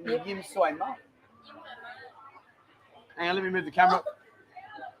 Yim soy ma. Hang on, let me move the camera.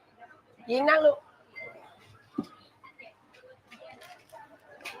 ยิงนั่งลูก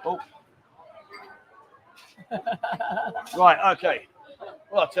Oh. Right, okay.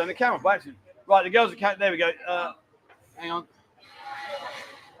 Well, I'll turn the camera back. Right, the girls are there we go. Hang on.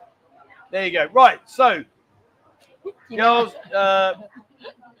 There you go. Right, so girls,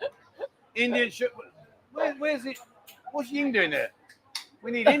 Indian sugar. Where's it? What's Ying doing there? We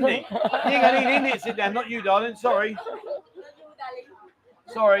need Indy. Ying, I need Indy to sit down, not you, darling. Sorry.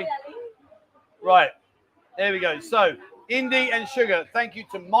 Right. There we go. So, Indy and Sugar. Thank you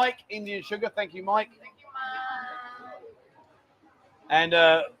to Mike, Indy and Sugar. Thank you, Mike. And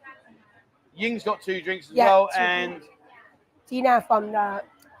Ying's got 2 drinks as well. 2 And Gina from the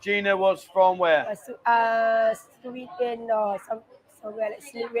Gina was from where? Sweden or somewhere like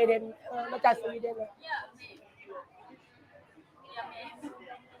Sweden, not just Sweden.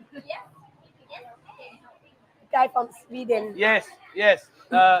 Guy from Sweden. Yes.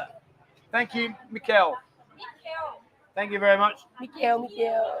 Thank you, Mikkel. Thank you very much. Mikhail.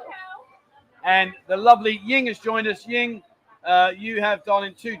 And the lovely Ying has joined us. Ying, you have done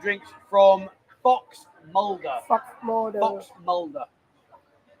in 2 drinks from Fox Mulder. Fox Mulder.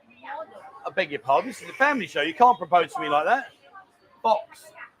 I beg your pardon. This is a family show. You can't propose to me like that.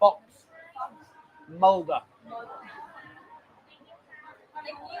 Fox Mulder.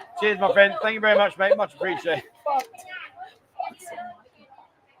 Cheers, my friend. Thank you very much, mate. Much appreciated.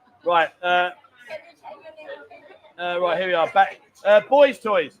 Right. Right, here we are. Back. Boys'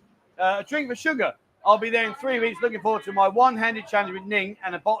 Toys. A drink for Sugar. I'll be there in 3 weeks. Looking forward to my one-handed challenge with Ning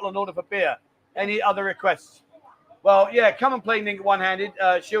and a bottle and order for beer. Any other requests? Well, yeah, come and play Ning one-handed.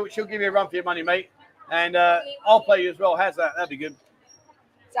 She'll give you a run for your money, mate. And I'll play you as well. How's that? That'd be good.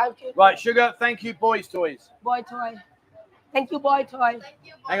 Sounds good. Right, Sugar. Thank you, Boys' Toys. Boy Toy. Thank you, Boy Toy.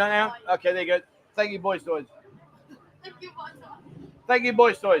 Hang on now. Okay, there you go. Thank you, Boys' Toys. Thank you,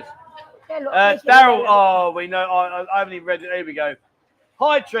 Boys' Toys. Daryl. Oh, we know. I haven't even read it. Here we go.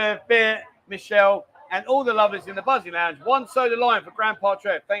 Hi, Trev, Beer, Michelle, and all the lovers in the Buzzing Lounge. 1 soda lime for Grandpa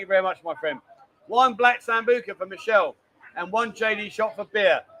Trev. Thank you very much, my friend. 1 black Sambuca for Michelle, and 1 JD shot for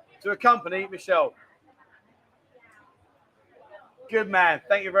beer to accompany Michelle. Good man.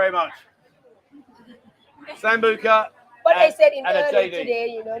 Thank you very much. Sambuca. What I said in and a earlier JD.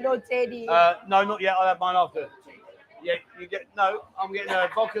 today, no JD. No, not yet. I'll have mine after. Yeah, you get. No, I'm getting a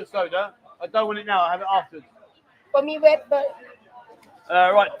vodka soda. I don't want it now. I have it afterwards. For me, wet, but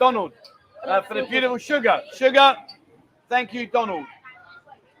Right, Donald, for the beautiful Sugar. Sugar, thank you, Donald.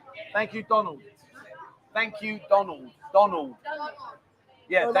 Thank you, Donald. Thank you, Donald. Donald.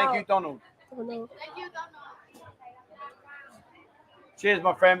 Yeah, thank you, Donald. Cheers,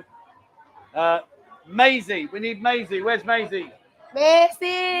 my friend. Maisie, we need Maisie. Where's Maisie?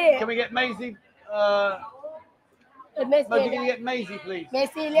 Messi. Can we get Maisie? Messi. Maisie, can you get Maisie, please?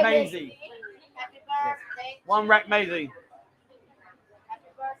 Messi. Maisie. 1 rack Maisie.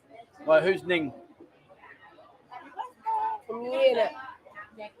 Right, who's Ning?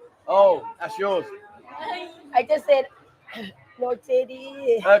 Oh, that's yours. I just said no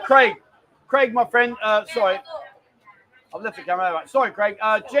JD. Craig, my friend. Sorry, I've left the camera. Right. Sorry, Craig.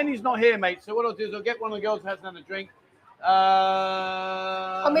 Jenny's not here, mate. So what I'll do is I'll get one of the girls who hasn't had a drink.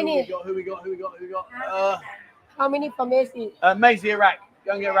 How many? Who we got? How many for Messi? Maisie, a rack.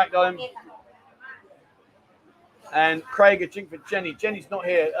 Go and get a rack, darling. And Craig, a drink for Jenny. Jenny's not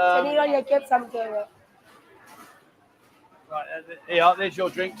here. Jenny, you get some there. Right, yeah, there's your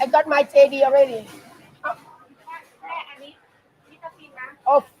drink. I got my JD already.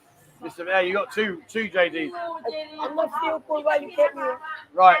 Oh, Mr. Yeah, you got two JDs. I'm not feel good while you get me.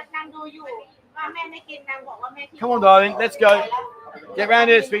 Right. Come on, darling. Let's go. Get round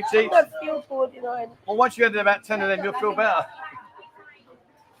here, sweet I'm cheeks. not feel good, you know. Well, once you get to about 10 of them, you'll feel better.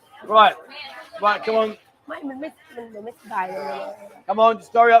 Right. Come on. Come on,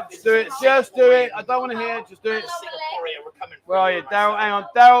 just hurry up. Just do it. Just do it. I don't want to hear. Just do it. Where are you? Daryl, hang on.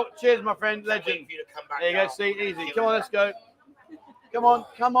 Daryl, cheers, my friend. Legend. There you go. See, easy. Come on, let's go. Come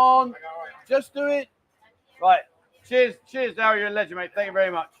on. Just do it. Right. Cheers, Daryl. You're a legend, mate. Thank you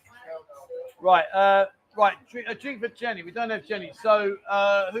very much. Right. Right. A drink for Jenny. We don't have Jenny. So,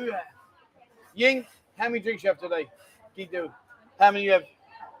 who? Ying, how many drinks you have today? Keep doing. How many you have?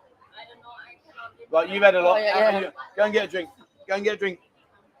 Right, you've had a lot. Yeah. Go and get a drink.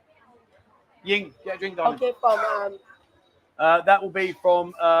 Ying, get a drink, darling. Okay, from that will be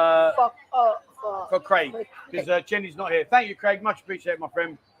from for Craig, Okay. because Jenny's not here. Thank you, Craig. Much appreciated, my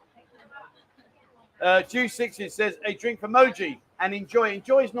friend. Juice 60 says a drink for Moji and Enjoy.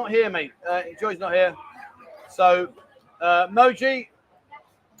 Enjoy's not here, mate. Enjoy's not here. So, Moji,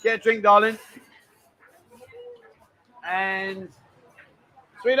 get a drink, darling. And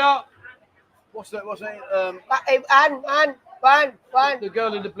sweetheart. What's that? One. The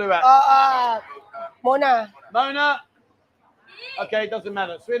girl in the blue hat. Mona. Mona. Okay, doesn't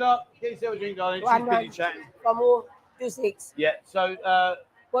matter. Sweetheart, get yourself a drink, darling. She's busy chatting. From 26. Yeah. So,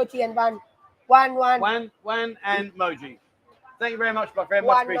 Mochi and one and Moji. Thank you very much, my friend.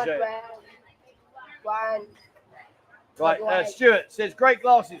 Much appreciated. One. Right. Stuart says, great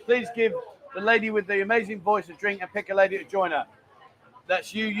glasses. Please give the lady with the amazing voice a drink and pick a lady to join her.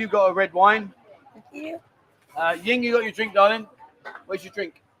 That's you. You got a red wine. Thank you. Ying, you got your drink, darling? Where's your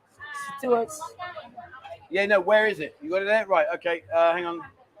drink? Towards. Yeah, no, where is it? You got it there? Right, okay, hang on.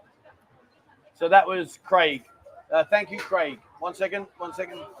 So that was Craig. Thank you, Craig. One second.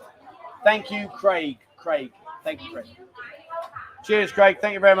 Thank you, Craig. Thank you, Craig. Cheers, Craig.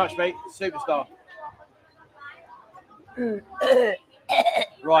 Thank you very much, mate. Superstar.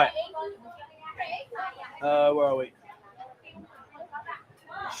 Right. Where are we?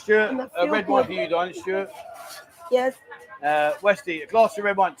 Stuart, a red wine for you, darling. Stuart. Yes. Westy, a glass of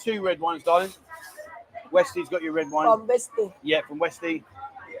red wine. 2 red wines, darling. Westy's got your red wine. From Westy. Yeah, from Westy.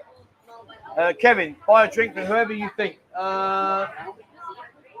 Kevin, buy a drink for whoever you think.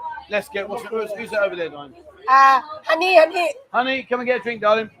 Let's get, who's that over there, darling? Honey. Honey, come and get a drink,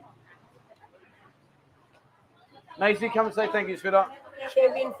 darling. Maisie, come and say thank you, sweetheart.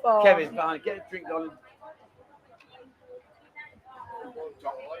 Kevin for. Kevin, honey, get a drink, darling.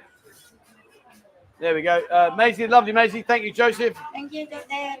 There we go. Maisie, lovely Maisie. Thank you, Joseph. Thank you,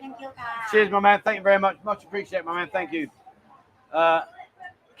 Thank you. Cheers, my man. Thank you very much. Much appreciated, my man. Thank you.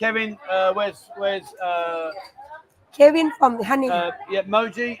 Kevin, where's Kevin from Honey. yeah,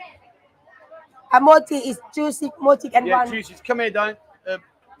 Moji. Moti is juicy, Moti and Yeah, one. Juices. Come here, darling.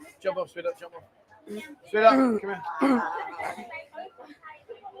 Jump off, sweetheart. Jump off. Sweetheart, come here.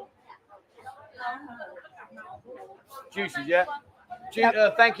 Juices, yeah.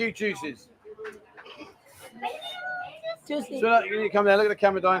 Thank you, Juices. Juicy. Sweetheart, you need to come there. Look at the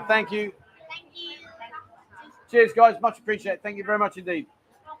camera, darling. Thank you. Cheers, guys. Much appreciated. Thank you very much indeed.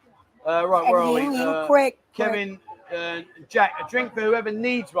 Right, where are we? Craig. Kevin, Jack, a drink for whoever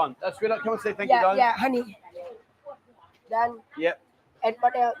needs one. That's good. Come and say thank you, darling. Yeah, Honey. Done. Yep. And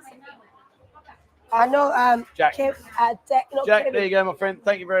what else? No, Jack. Jack. No, Jack, Kevin. there you go, my friend.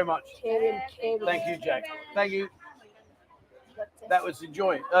 Thank you very much. Kevin. Thank you, Jack. Thank you. That was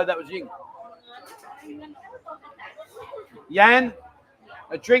Enjoy. That was Ying. Yan,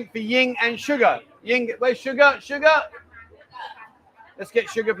 a drink for Ying and Sugar. Ying, where's Sugar? Sugar. Let's get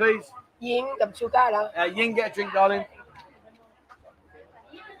Sugar, please. Yingกับชูการ์แล้ว Ying, get a drink, darling.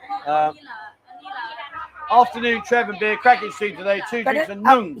 Afternoon, Trevor beer, cracking street today. 2 drinks and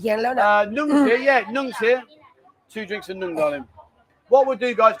Nung. เขียนแล้วนะ Nung's here, yeah, Nung's here. 2 drinks and Nung, darling. What we'll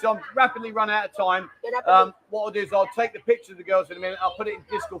do, guys, because I'm rapidly running out of time, what I'll do is I'll take the picture of the girls in a minute. I'll put it in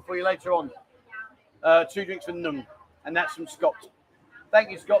Discord for you later on. 2 drinks for Nung, and that's from Scott. Thank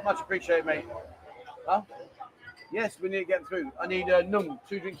you, Scott. Much appreciated, mate. Huh? Yes, we need to get through. I need Nung,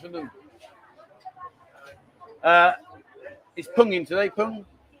 2 drinks for Nung. Is Pung in today, Pung?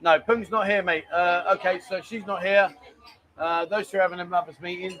 No, Pung's not here, mate. Okay, so she's not here. Those 2 are having a mother's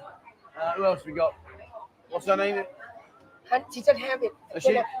meeting. Who else we got? What's her name? She just have it. Is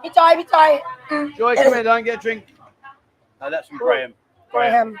she? พี่จอย Joy, come here, darling, get a drink. That's from Graham.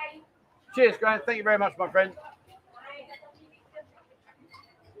 Graham. Cheers, Graham. Thank you very much, my friend.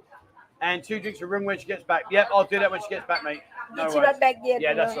 And 2 drinks of room when she gets back. Yep, I'll do that when she gets back, mate. No She worries. not back yet.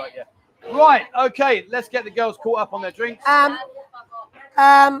 Yeah, that's right, yeah. Right, okay, let's get the girls caught up on their drinks. Yan.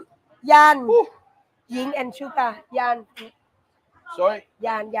 Ying and Sugar. Yan. Sorry?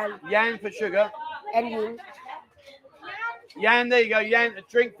 Yan. Yan for Sugar. And Ying. Yan, there you go. Yan, a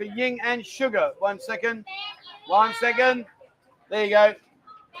drink for Ying and Sugar. 1 second. 1 second. There you go.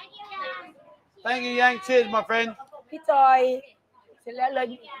 Thank you, Yang. Cheers, my friend. พี่จอยเสร็จแล้วเลย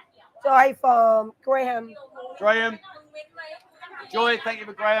Joy from Graham. Graham. Joy, thank you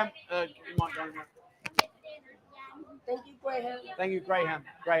for Graham. You might go. Thank you, Graham. Thank you, Graham.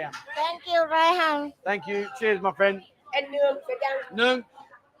 Graham. Thank you, Rayhan. Thank you. Cheers, my friend. And Nung เสร็จยัง Nung.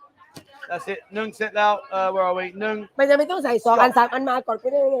 That's it. Nung set out. Where are we? Nung. ไม่ต้องใส่2 อัน 3 อันมาก่อนก็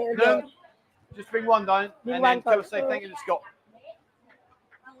ได้ Nung. Just bring one down. Bring And one then come first. say thank you to Scott.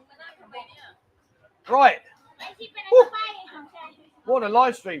 Right. Woo. What a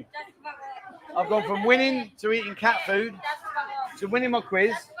live stream. I've gone from winning to eating cat food to winning my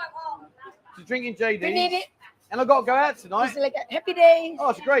quiz to drinking We need JD. it. And I've got to go out tonight. It's like a happy day. Oh,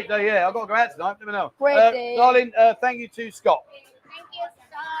 it's a great day, yeah. I've got to go out tonight. Let me know. Great day. Darling, thank you to Scott. Thank you,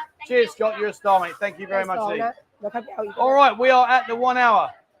 Scott. Cheers, Scott. You're a star, mate. Thank you very much 2 indeed. นะเดี๋ยวค่อยไปเอาอีก All right, we are at the 1 hour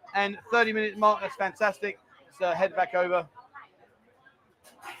and 30-minute mark. That's fantastic. Let's head back over.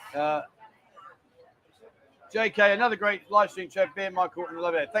 JK, another great live stream, Chef Beer, Michael, and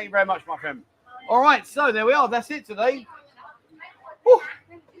love it. Thank you very much, my friend. All right, so there we are. That's it today. Woo.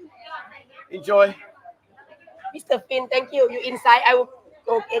 Enjoy. Mr. Finn, thank you. You inside. I will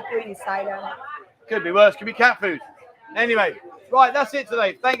go get you inside now. Could be worse. Could be cat food. Anyway, right, that's it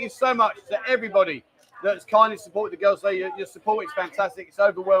today. Thank you so much to everybody that's kindly supported the girls today. Your support is fantastic. It's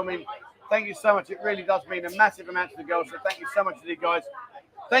overwhelming. Thank you so much. It really does mean a massive amount to the girls. So thank you so much indeed, guys.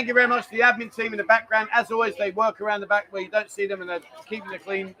 Thank you very much to the admin team in the background. As always, they work around the back where you don't see them, and they're keeping the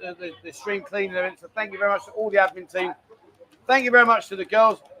stream clean and everything. So thank you very much to all the admin team. Thank you very much to the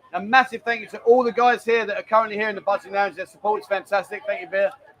girls. A massive thank you to all the guys here that are currently here in the Buzzing Lounge. Their support is fantastic. Thank you,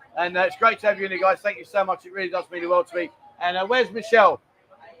 Beer. And it's great to have you in here, guys. Thank you so much. It really does mean the world to me. And where's Michelle?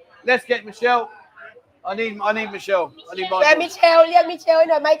 Let's get Michelle. I need Michelle. I need Michael. Yeah, Michelle,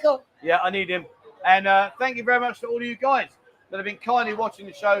 no, Michael. Yeah, I need him. And thank you very much to all of you guys that have been kindly watching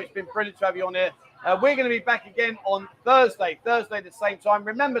the show. It's been brilliant to have you on here. We're going to be back again on Thursday at the same time.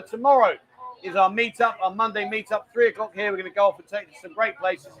 Remember, tomorrow is our meetup, our Monday meetup, 3 o'clock here. We're going to go off and take you to some great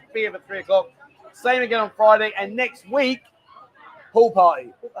places. Beer at 3 o'clock. Same again on Friday. And next week, pool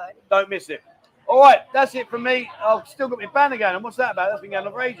party. Don't miss it. All right, that's it from me. I've still got my banner going. And what's that about? That's been going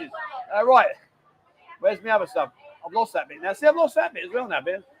on for ages. Right, where's my other stuff? I've lost that bit now. See, I've lost that bit as well now,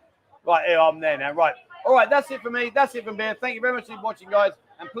 Beer. Right, here, I'm there now. Right. All right, that's it for me. That's it from Beer. Thank you very much for watching, guys.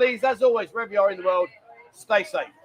 And please, as always, wherever you are in the world, stay safe.